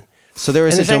 Robinson. So there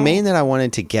was a domain that I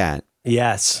wanted to get.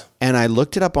 Yes. And I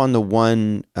looked it up on the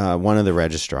one of the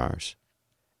registrars,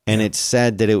 and it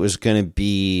said that it was going to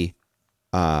be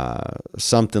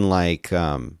something like,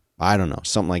 I don't know,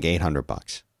 something like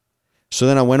 $800. So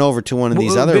then I went over to one of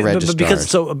these other registrars.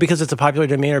 Because it's a popular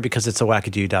domain, or because it's a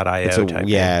wackadoo.io type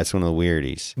yeah, it's one of the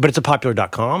weirdies. But it's a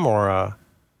popular.com or a...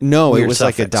 No, it was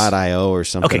like a .io or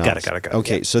something. Okay, else. Got it.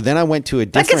 Okay, so then I went to a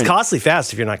different... That gets costly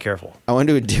fast if you're not careful. I went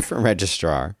to a different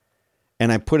registrar,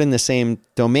 and I put in the same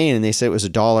domain, and they said it was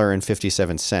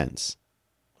 $1.57.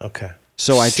 Okay.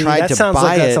 So I tried to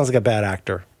buy it. That sounds like a bad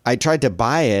actor. I tried to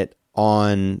buy it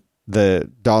on the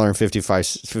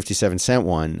 $1.57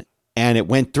 one, and it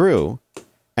went through.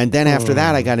 And then after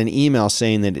that, I got an email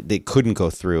saying that it couldn't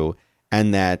go through,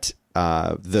 and that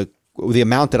the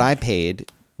amount that I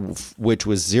paid, which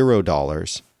was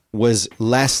 $0, was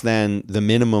less than the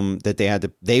minimum that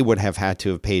they would have had to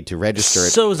have paid to register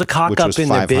it. So it was a cock up in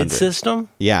the bid system?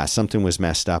 Yeah, something was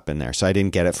messed up in there. So I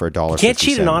didn't get it for $1.57. You can't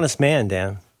cheat an honest man,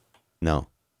 Dan. No.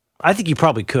 I think you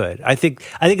probably could. I think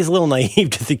it's a little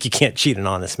naive to think you can't cheat an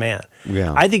honest man.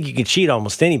 Yeah. I think you can cheat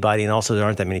almost anybody, and also there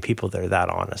aren't that many people that are that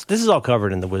honest. This is all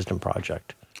covered in the Wisdom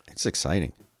Project. It's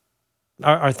exciting.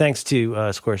 Our thanks to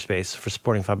Squarespace for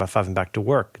supporting 5x5 and Back to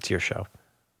Work. It's your show.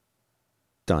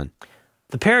 Done.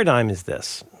 The paradigm is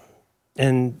this,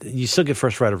 and you still get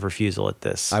first right of refusal at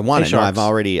this. I want it. Sharks. No,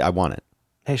 I want it.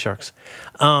 Hey, Sharks.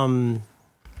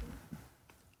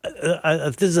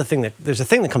 This is there's a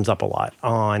thing that comes up a lot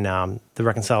on the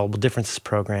Reconcilable Differences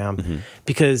program,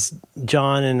 because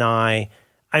John and I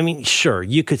mean, sure,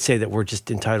 you could say that we're just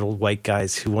entitled white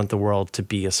guys who want the world to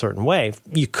be a certain way.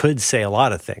 You could say a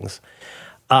lot of things.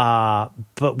 But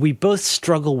we both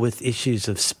struggle with issues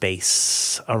of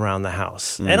space around the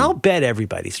house. And I'll bet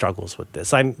everybody struggles with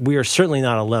this. We are certainly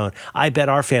not alone. I bet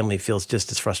our family feels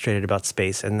just as frustrated about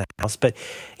space in the house. But,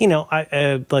 you know,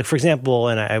 like, for example,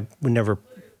 and I would never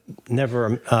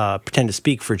pretend to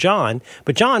speak for John,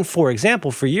 but John, for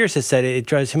example, for years has said it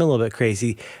drives him a little bit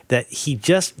crazy that he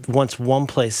just wants one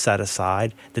place set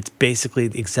aside that's basically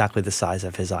exactly the size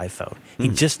of his iPhone. He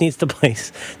just needs the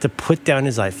place to put down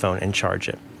his iPhone and charge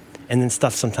it. And then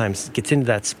stuff sometimes gets into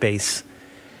that space.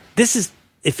 This is,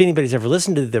 if anybody's ever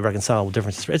listened to the Reconcilable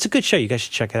Differences, it's a good show. You guys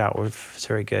should check it out. It's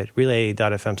very good.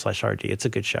 Relay.fm/RD. It's a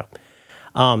good show.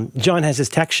 John has his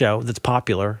tech show that's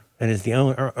popular and is the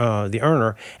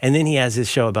earner, and then he has his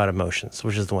show about emotions,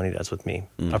 which is the one he does with me,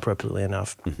 appropriately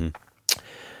enough.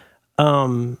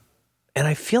 And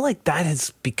I feel like that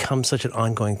has become such an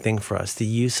ongoing thing for us, the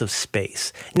use of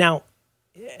space. Now,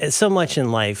 so much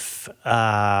in life,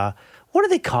 what do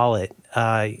they call it?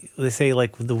 They say,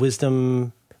 like, the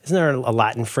wisdom... Isn't there a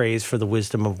Latin phrase for the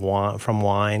wisdom of from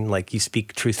wine? Like, you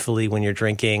speak truthfully when you're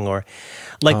drinking, or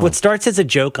like what starts as a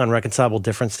joke on Reconcilable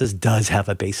Differences does have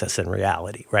a basis in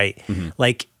reality, right?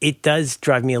 Like, it does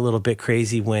drive me a little bit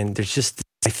crazy when there's just,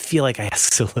 I feel like I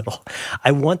ask so little.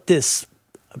 I want this,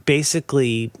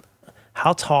 basically,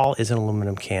 how tall is an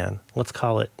aluminum can? Let's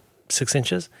call it 6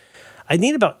 inches. I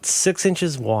need about 6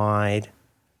 inches wide.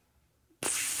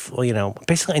 You know,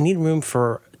 basically, I need room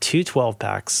for 2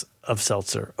 12-packs of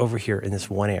seltzer over here in this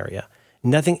one area.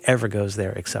 Nothing ever goes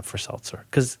there except for seltzer.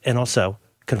 And also,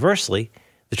 conversely,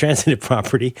 the transitive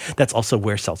property, that's also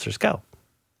where seltzers go.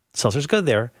 Seltzers go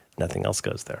there, nothing else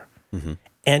goes there.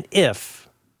 And if,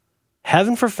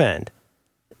 heaven forfend,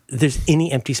 there's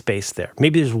any empty space there,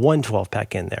 maybe there's one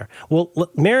 12-pack in there. Well,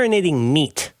 marinating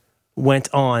meat went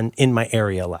on in my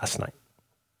area last night,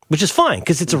 which is fine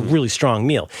because it's a really strong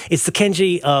meal. It's the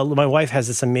Kenji, my wife has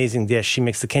this amazing dish. She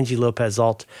makes the Kenji Lopez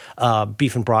Alt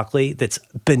beef and broccoli that's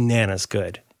bananas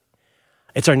good.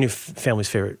 It's our new family's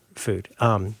favorite food.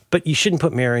 But you shouldn't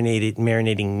put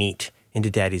marinating meat into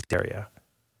daddy's area.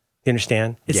 You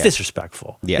understand? It's Yeah.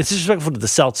 disrespectful. Yes. It's disrespectful to the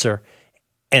seltzer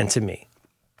and to me.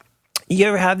 You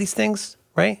ever have these things,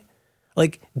 right?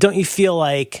 Like, don't you feel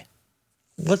like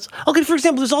okay, for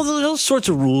example, there's all sorts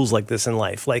of rules like this in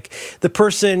life. Like the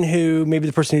person who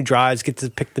drives gets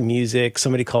to pick the music,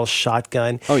 somebody calls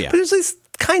shotgun. Oh, yeah. But there's these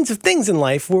kinds of things in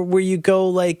life where you go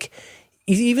like,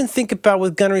 you even think about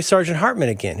with Gunnery Sergeant Hartman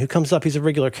again, who comes up, he's a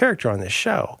regular character on this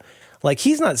show. Like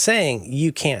he's not saying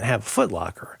you can't have a Foot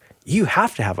Locker. You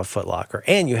have to have a Foot Locker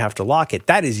and you have to lock it.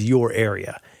 That is your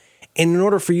area. And in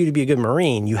order for you to be a good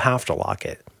Marine, you have to lock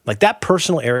it. Like that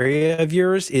personal area of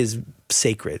yours is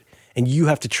sacred. And you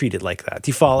have to treat it like that. Do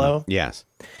you follow? Yes.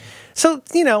 So,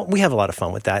 we have a lot of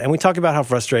fun with that. And we talk about how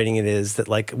frustrating it is that,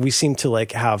 like, we seem to,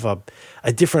 like, have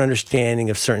a different understanding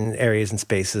of certain areas and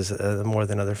spaces more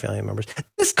than other family members.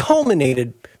 This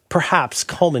perhaps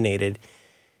culminated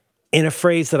in a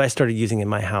phrase that I started using in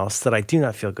my house that I do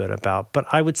not feel good about. But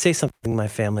I would say something to my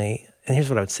family, and here's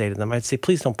what I would say to them. I'd say,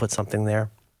 please don't put something there.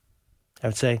 I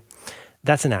would say,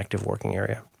 that's an active working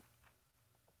area.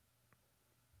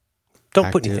 Don't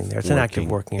put anything there. It's an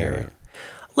active working area.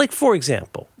 Like, for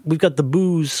example, we've got the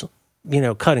booze,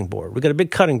 cutting board. We've got a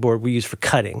big cutting board we use for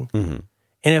cutting. Mm-hmm.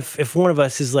 And if one of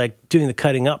us is like doing the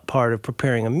cutting up part of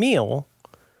preparing a meal,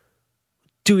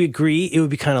 do we agree it would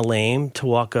be kind of lame to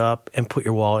walk up and put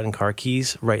your wallet and car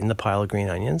keys right in the pile of green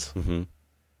onions? Mm-hmm.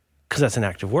 Because that's an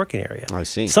active working area. I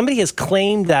see. Somebody has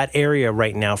claimed that area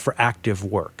right now for active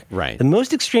work. Right. The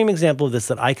most extreme example of this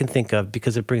that I can think of,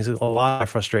 because it brings a lot of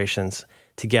frustrations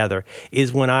together,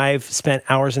 is when I've spent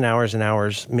hours and hours and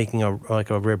hours making a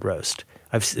rib roast.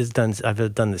 I've done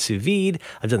the sous vide,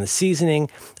 I've done the seasoning,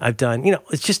 I've done,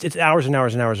 it's hours and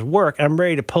hours and hours of work. And I'm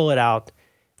ready to pull it out,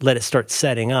 let it start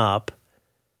setting up.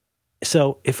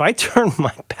 So if I turn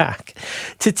my back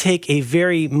to take a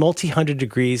very multi-hundred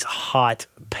degrees hot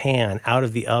pan out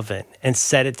of the oven and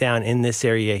set it down in this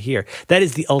area here, that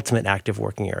is the ultimate active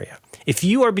working area. If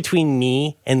you are between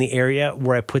me and the area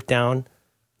where I put down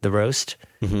the roast,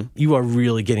 mm-hmm. you are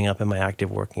really getting up in my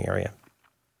active working area.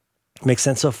 Make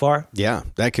sense so far? Yeah,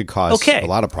 that could cause a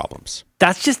lot of problems.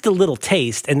 That's just a little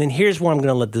taste, and then here's where I'm going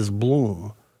to let this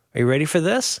bloom. Are you ready for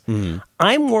this? Mm-hmm.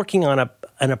 I'm working on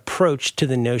an approach to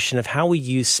the notion of how we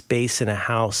use space in a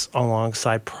house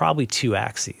alongside probably two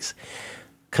axes.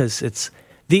 Because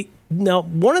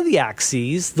one of the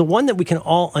axes, the one that we can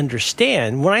all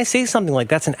understand, when I say something like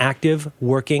that's an active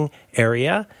working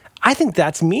area, I think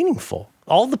that's meaningful.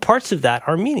 All the parts of that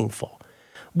are meaningful.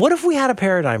 What if we had a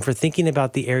paradigm for thinking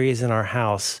about the areas in our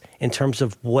house in terms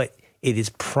of what it is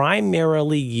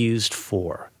primarily used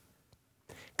for?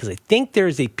 Because I think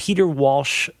there's a Peter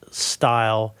Walsh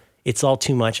style, it's all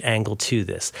too much angle to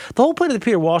this. The whole point of the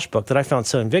Peter Walsh book that I found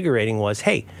so invigorating was,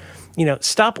 hey,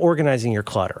 stop organizing your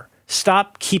clutter.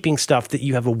 Stop keeping stuff that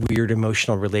you have a weird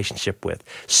emotional relationship with.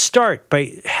 Start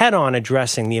by head-on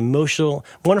addressing the emotional,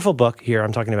 wonderful book here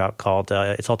I'm talking about called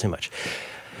It's All Too Much.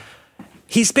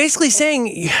 He's basically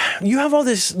saying you have all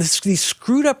these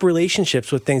screwed up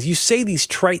relationships with things. You say these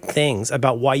trite things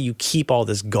about why you keep all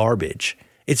this garbage.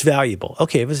 It's valuable.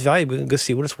 Okay, if it's valuable, we can go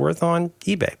see what it's worth on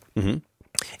eBay. Mm-hmm.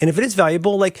 And if it is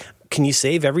valuable, like, can you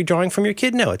save every drawing from your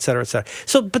kid? No, et cetera, et cetera.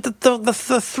 So, but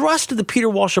the thrust of the Peter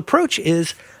Walsh approach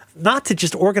is not to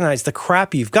just organize the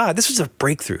crap you've got. This was a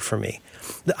breakthrough for me.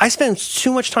 I spend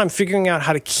too much time figuring out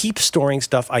how to keep storing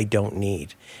stuff I don't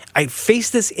need. I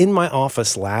faced this in my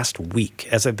office last week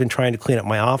as I've been trying to clean up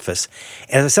my office.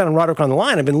 And as I said on Roderick on the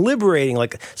Line, I've been liberating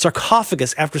like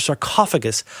sarcophagus after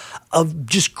sarcophagus of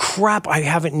just crap I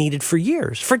haven't needed for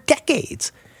years, for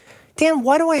decades. Dan,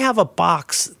 why do I have a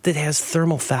box that has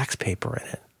thermal fax paper in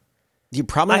it? You're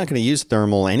probably not going to use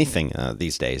thermal anything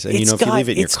these days. And, if you leave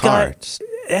it in your car,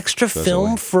 extra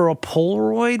film for a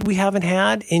Polaroid we haven't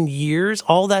had in years,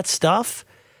 all that stuff.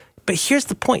 But here's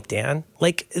the point, Dan.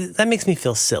 Like, that makes me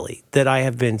feel silly that I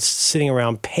have been sitting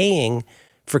around paying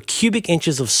for cubic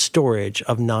inches of storage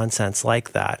of nonsense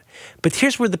like that. But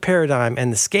here's where the paradigm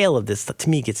and the scale of this, to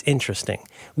me, gets interesting.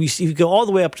 You go all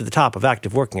the way up to the top of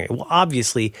active working area. Well,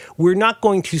 obviously, we're not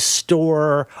going to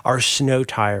store our snow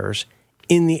tires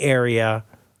in the area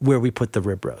where we put the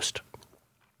rib roast.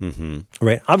 Mm-hmm.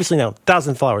 Right? Obviously now,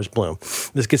 1,000 flowers bloom.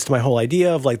 This gets to my whole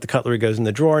idea of like the cutlery goes in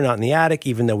the drawer, not in the attic,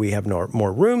 even though we have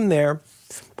more room there.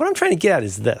 What I'm trying to get at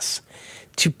is this.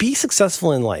 To be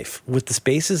successful in life with the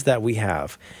spaces that we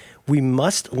have, we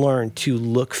must learn to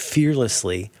look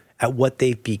fearlessly at what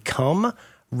they've become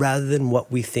rather than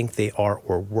what we think they are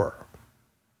or were.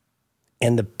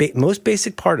 And the most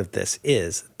basic part of this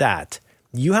is that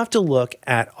you have to look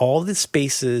at all the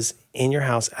spaces in your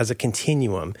house as a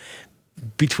continuum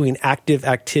between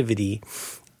activity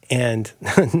and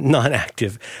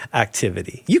non-active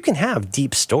activity. You can have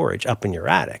deep storage up in your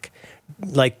attic.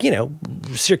 Like,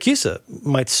 Siracusa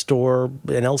might store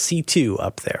an LC2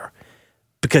 up there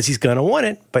because he's going to want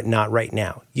it, but not right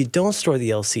now. You don't store the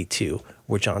LC2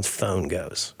 where John's phone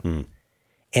goes.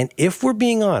 And if we're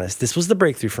being honest, this was the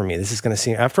breakthrough for me. This is going to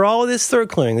seem, after all of this third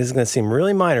clearing, this is going to seem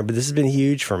really minor, but this has been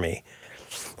huge for me.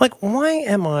 Like, why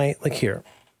am I, like here,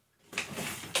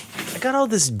 I got all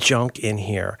this junk in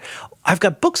here. I've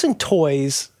got books and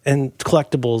toys and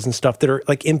collectibles and stuff that are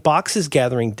like in boxes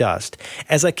gathering dust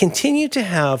as I continue to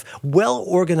have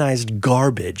well-organized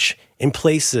garbage in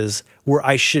places where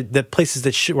I should have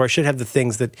the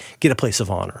things that get a place of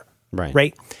honor.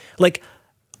 Right? Like,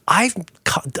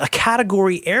 a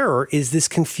category error is this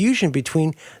confusion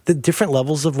between the different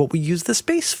levels of what we use the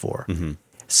space for.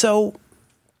 So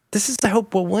this is, I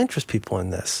hope, what will interest people in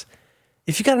this.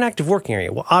 If you got an active working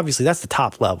area, well, obviously that's the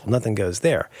top level. Nothing goes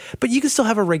there. But you can still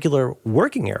have a regular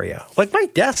working area. Like my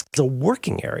desk is a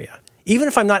working area. Even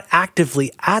if I'm not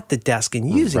actively at the desk and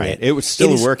using it. It was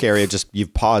still a work area, just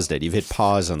you've paused it. You've hit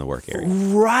pause on the work area.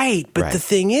 Right. But the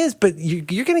thing is,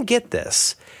 you're going to get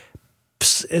this.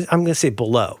 I'm going to say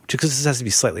below, because this has to be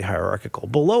slightly hierarchical.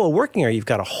 Below a working area, you've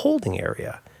got a holding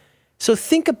area. So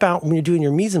think about when you're doing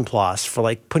your mise en place for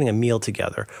like putting a meal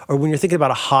together, or when you're thinking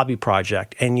about a hobby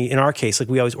project. And in our case, like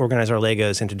we always organize our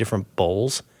Legos into different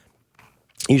bowls.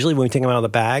 Usually when we take them out of the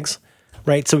bags,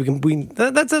 right? So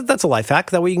that's a life hack.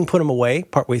 That way you can put them away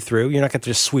partway through. You're not going to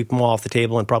just sweep them all off the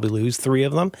table and probably lose 3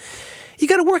 of them. You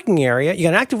got a working area, you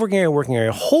got an active working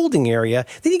area, holding area.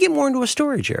 Then you get more into a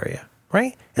storage area,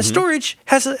 right? And storage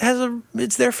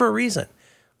it's there for a reason.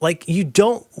 Like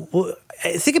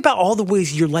think about all the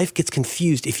ways your life gets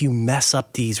confused if you mess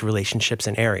up these relationships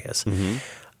and areas.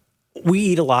 We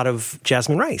eat a lot of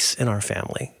jasmine rice in our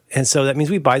family. And so that means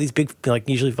we buy these big, like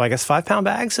usually, I guess, 5-pound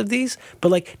bags of these.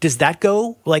 But like, does that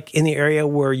go like in the area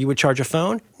where you would charge a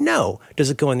phone? No. Does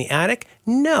it go in the attic?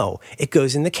 No. It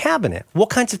goes in the cabinet. What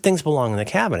kinds of things belong in the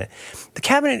cabinet? The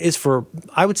cabinet is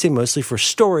I would say mostly for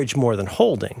storage more than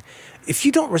holding. If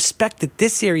you don't respect that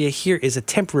this area here is a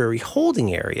temporary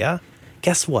holding area,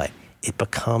 guess what? It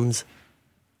becomes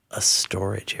a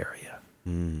storage area.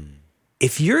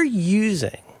 If you're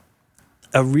using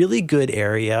a really good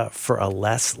area for a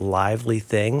less lively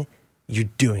thing, you're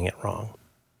doing it wrong.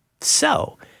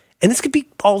 So, and this could be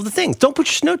all the things. Don't put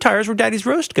your snow tires where Daddy's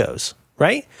roast goes,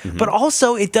 right? But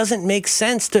also, it doesn't make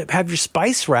sense to have your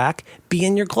spice rack be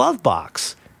in your glove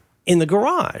box in the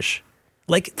garage.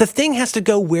 Like, the thing has to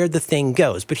go where the thing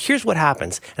goes. But here's what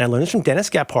happens, and I learned this from Dennis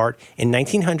Gephardt in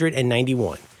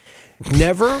 1991.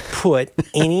 Never put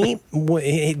any...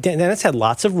 Dennis had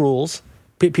lots of rules.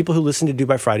 People who listen to Do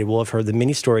by Friday will have heard the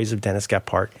many stories of Dennis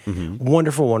Gephardt.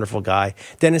 Wonderful, wonderful guy.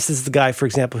 Dennis is the guy, for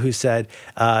example, who said,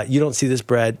 you don't see this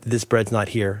bread's not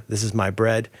here. This is my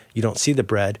bread. You don't see the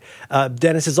bread.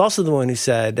 Dennis is also the one who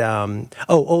said,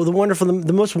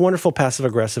 the most wonderful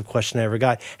passive-aggressive question I ever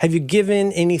got. Have you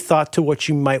given any thought to what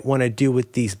you might want to do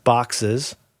with these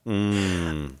boxes?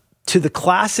 To the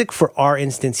classic, for our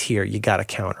instance here, you got a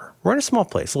counter. We're in a small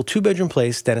place, a little 2-bedroom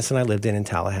place Dennis and I lived in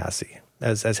Tallahassee.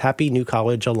 As happy New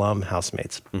College alum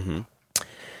housemates. And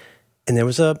there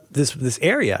was this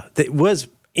area that was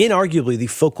inarguably the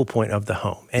focal point of the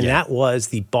home. And that was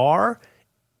the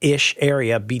bar-ish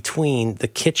area between the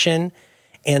kitchen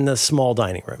and the small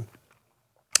dining room.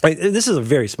 Right, this is a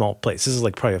very small place. This is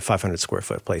like probably a 500 square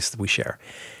foot place that we share.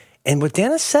 And what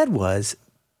Dennis said was,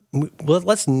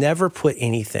 let's never put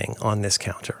anything on this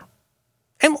counter.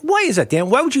 And why is that, Dan?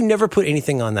 Why would you never put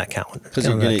anything on that counter? Because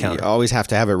you always have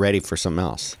to have it ready for something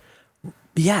else.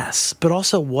 Yes, but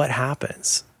also what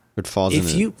happens? It falls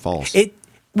if you put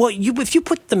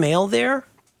the mail there,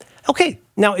 okay.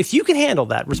 Now, if you can handle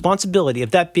that responsibility of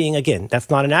that being, again,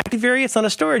 that's not an active area, it's not a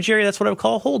storage area, that's what I would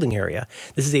call a holding area.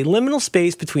 This is a liminal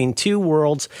space between two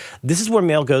worlds. This is where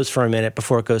mail goes for a minute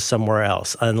before it goes somewhere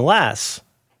else, unless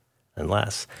it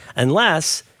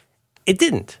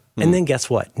didn't. And then guess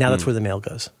what? Now that's where the mail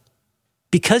goes.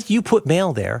 Because you put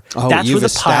mail there, that's where the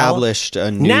established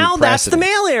a new now precedent. That's the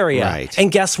mail area. Right.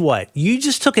 And guess what? You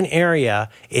just took an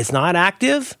area. It's not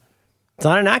active. It's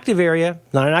not an active area.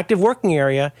 Not an active working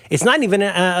area. It's not even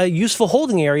a useful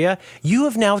holding area. You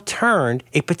have now turned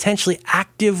a potentially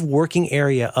active working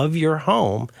area of your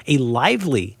home, a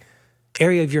lively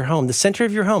area of your home, the center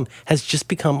of your home, has just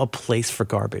become a place for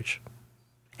garbage.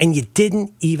 And you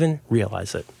didn't even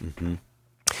realize it.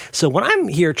 So when I'm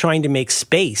here trying to make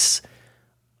space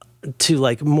to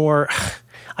like more,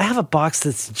 I have a box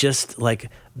that's just like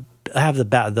have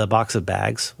the box of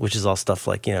bags, which is all stuff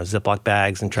like, Ziploc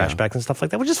bags and trash bags and stuff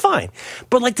like that, which is fine.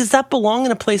 But like, does that belong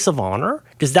in a place of honor?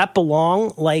 Does that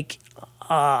belong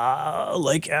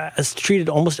as treated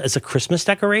almost as a Christmas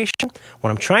decoration? What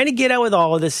I'm trying to get at with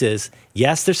all of this is,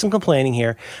 yes, there's some complaining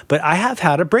here, but I have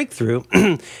had a breakthrough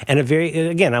and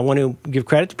I want to give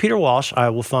credit to Peter Walsh. I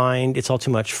will find It's All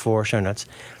Too Much for show notes,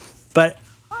 but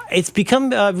it's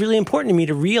become really important to me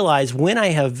to realize when I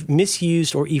have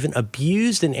misused or even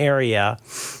abused an area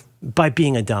by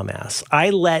being a dumbass. I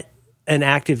let an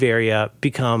active area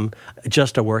become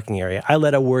just a working area. I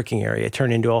let a working area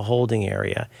turn into a holding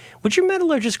area. Would your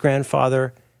metallurgist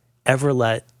grandfather ever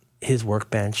let his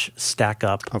workbench stack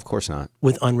up? Of course not.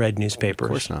 With unread newspapers?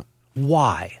 Of course not.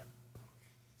 Why?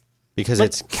 Because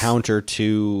it's counter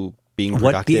to being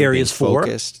productive, what the area's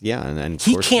focused. For. Yeah, and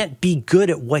he can't be good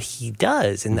at what he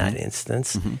does in that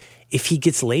instance if he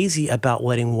gets lazy about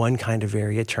letting one kind of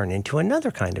area turn into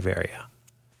another kind of area.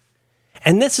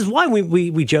 And this is why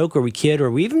we joke or we kid or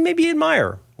we even maybe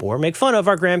admire or make fun of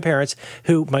our grandparents,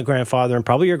 my grandfather and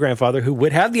probably your grandfather, who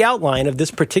would have the outline of this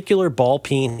particular ball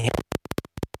peen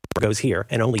goes here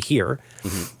and only here.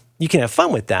 You can have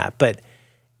fun with that, but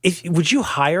would you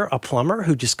hire a plumber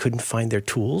who just couldn't find their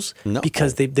tools? No.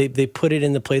 Because they put it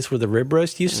in the place where the rib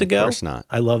roast used to go? Of course not.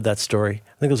 I love that story.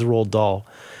 I think it was a Roald Dahl.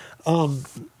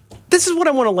 This is what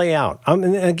I want to lay out.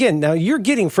 And again, now you're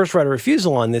getting first right of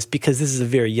refusal on this because this is a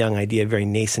very young idea, a very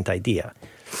nascent idea.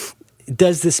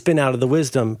 Does this spin out of the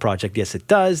Wisdom Project? Yes, it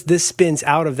does. This spins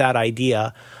out of that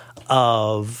idea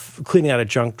of cleaning out a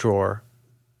junk drawer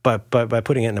by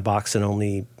putting it in a box and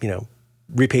only,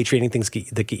 repatriating things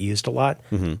that get used a lot.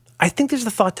 I think there's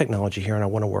the thought technology here, and I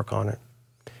want to work on it.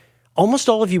 Almost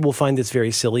all of you will find this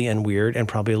very silly and weird and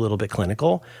probably a little bit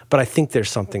clinical, but I think there's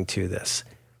something to this.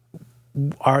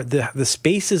 The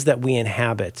spaces that we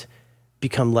inhabit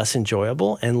become less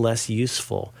enjoyable and less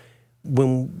useful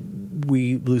when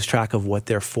we lose track of what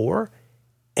they're for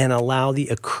and allow the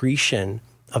accretion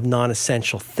of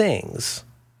non-essential things,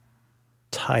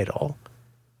 title,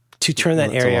 to turn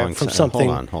that area from something...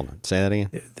 Hold on. Say that again.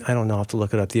 I don't know. I'll have to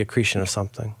look it up. The accretion of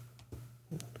something.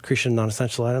 Accretion of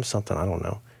non-essential items, something. I don't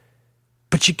know.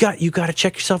 But you got to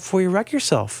check yourself before you wreck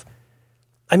yourself.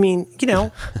 I mean,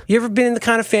 you ever been in the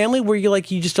kind of family where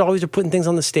you just always are putting things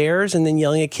on the stairs and then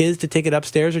yelling at kids to take it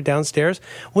upstairs or downstairs?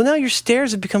 Well, now your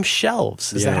stairs have become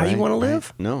shelves. Is that how you want to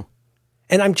live? Right. No.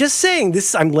 And I'm just saying,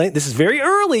 this is very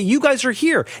early. You guys are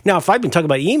here. Now, if I've been talking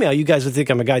about email, you guys would think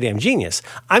I'm a goddamn genius.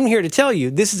 I'm here to tell you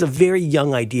this is a very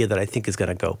young idea that I think is going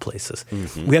to go places.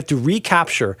 We have to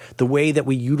recapture the way that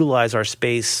we utilize our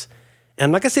space. And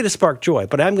I'm not going to say to spark joy,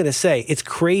 but I'm going to say it's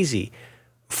crazy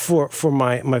for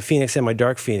my Phoenix and my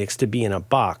Dark Phoenix to be in a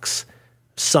box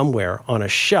somewhere on a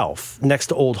shelf next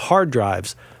to old hard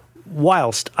drives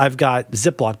whilst I've got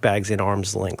Ziploc bags in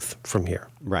arm's length from here.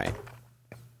 Right.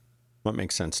 What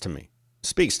makes sense to me.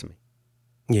 Speaks to me.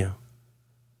 Yeah.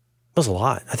 That was a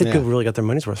lot. I think people really got their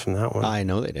money's worth from that one. I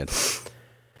know they did.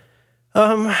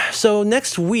 So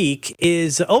next week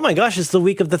is, oh my gosh, it's the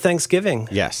week of the Thanksgiving.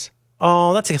 Yes.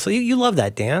 Oh, that's so you love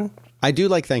that, Dan. I do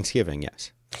like Thanksgiving,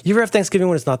 yes. You ever have Thanksgiving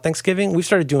when it's not Thanksgiving? We've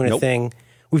started doing a thing.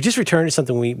 We've just returned to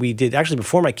something we did actually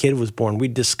before my kid was born. We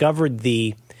discovered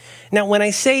now when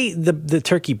I say the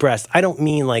turkey breast, I don't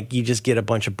mean like you just get a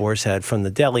bunch of boar's head from the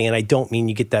deli, and I don't mean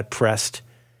you get that pressed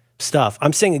stuff.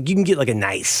 I'm saying you can get like a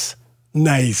nice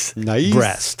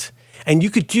breast. And you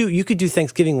could do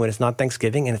Thanksgiving when it's not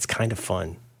Thanksgiving, and it's kind of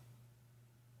fun.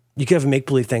 You could have a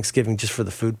make-believe Thanksgiving just for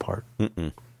the food part. You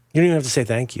don't even have to say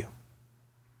thank you.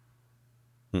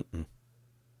 I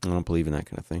don't believe in that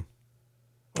kind of thing.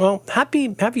 Well,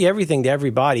 happy everything to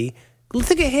everybody.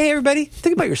 Hey, everybody,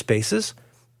 think about your spaces.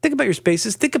 Think about your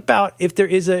spaces. Think about if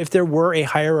there were a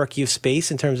hierarchy of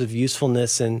space in terms of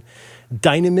usefulness and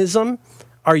dynamism.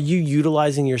 Are you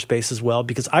utilizing your space as well?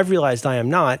 Because I've realized I am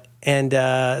not, and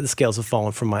the scales have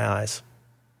fallen from my eyes.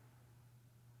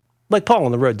 Like Paul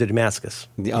on the road to Damascus.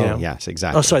 Yes,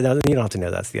 exactly. Oh, sorry, you don't have to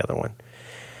know that's the other one.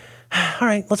 All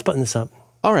right, let's button this up.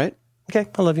 All right. Okay,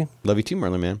 I love you. Love you too,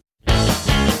 Merlin Man.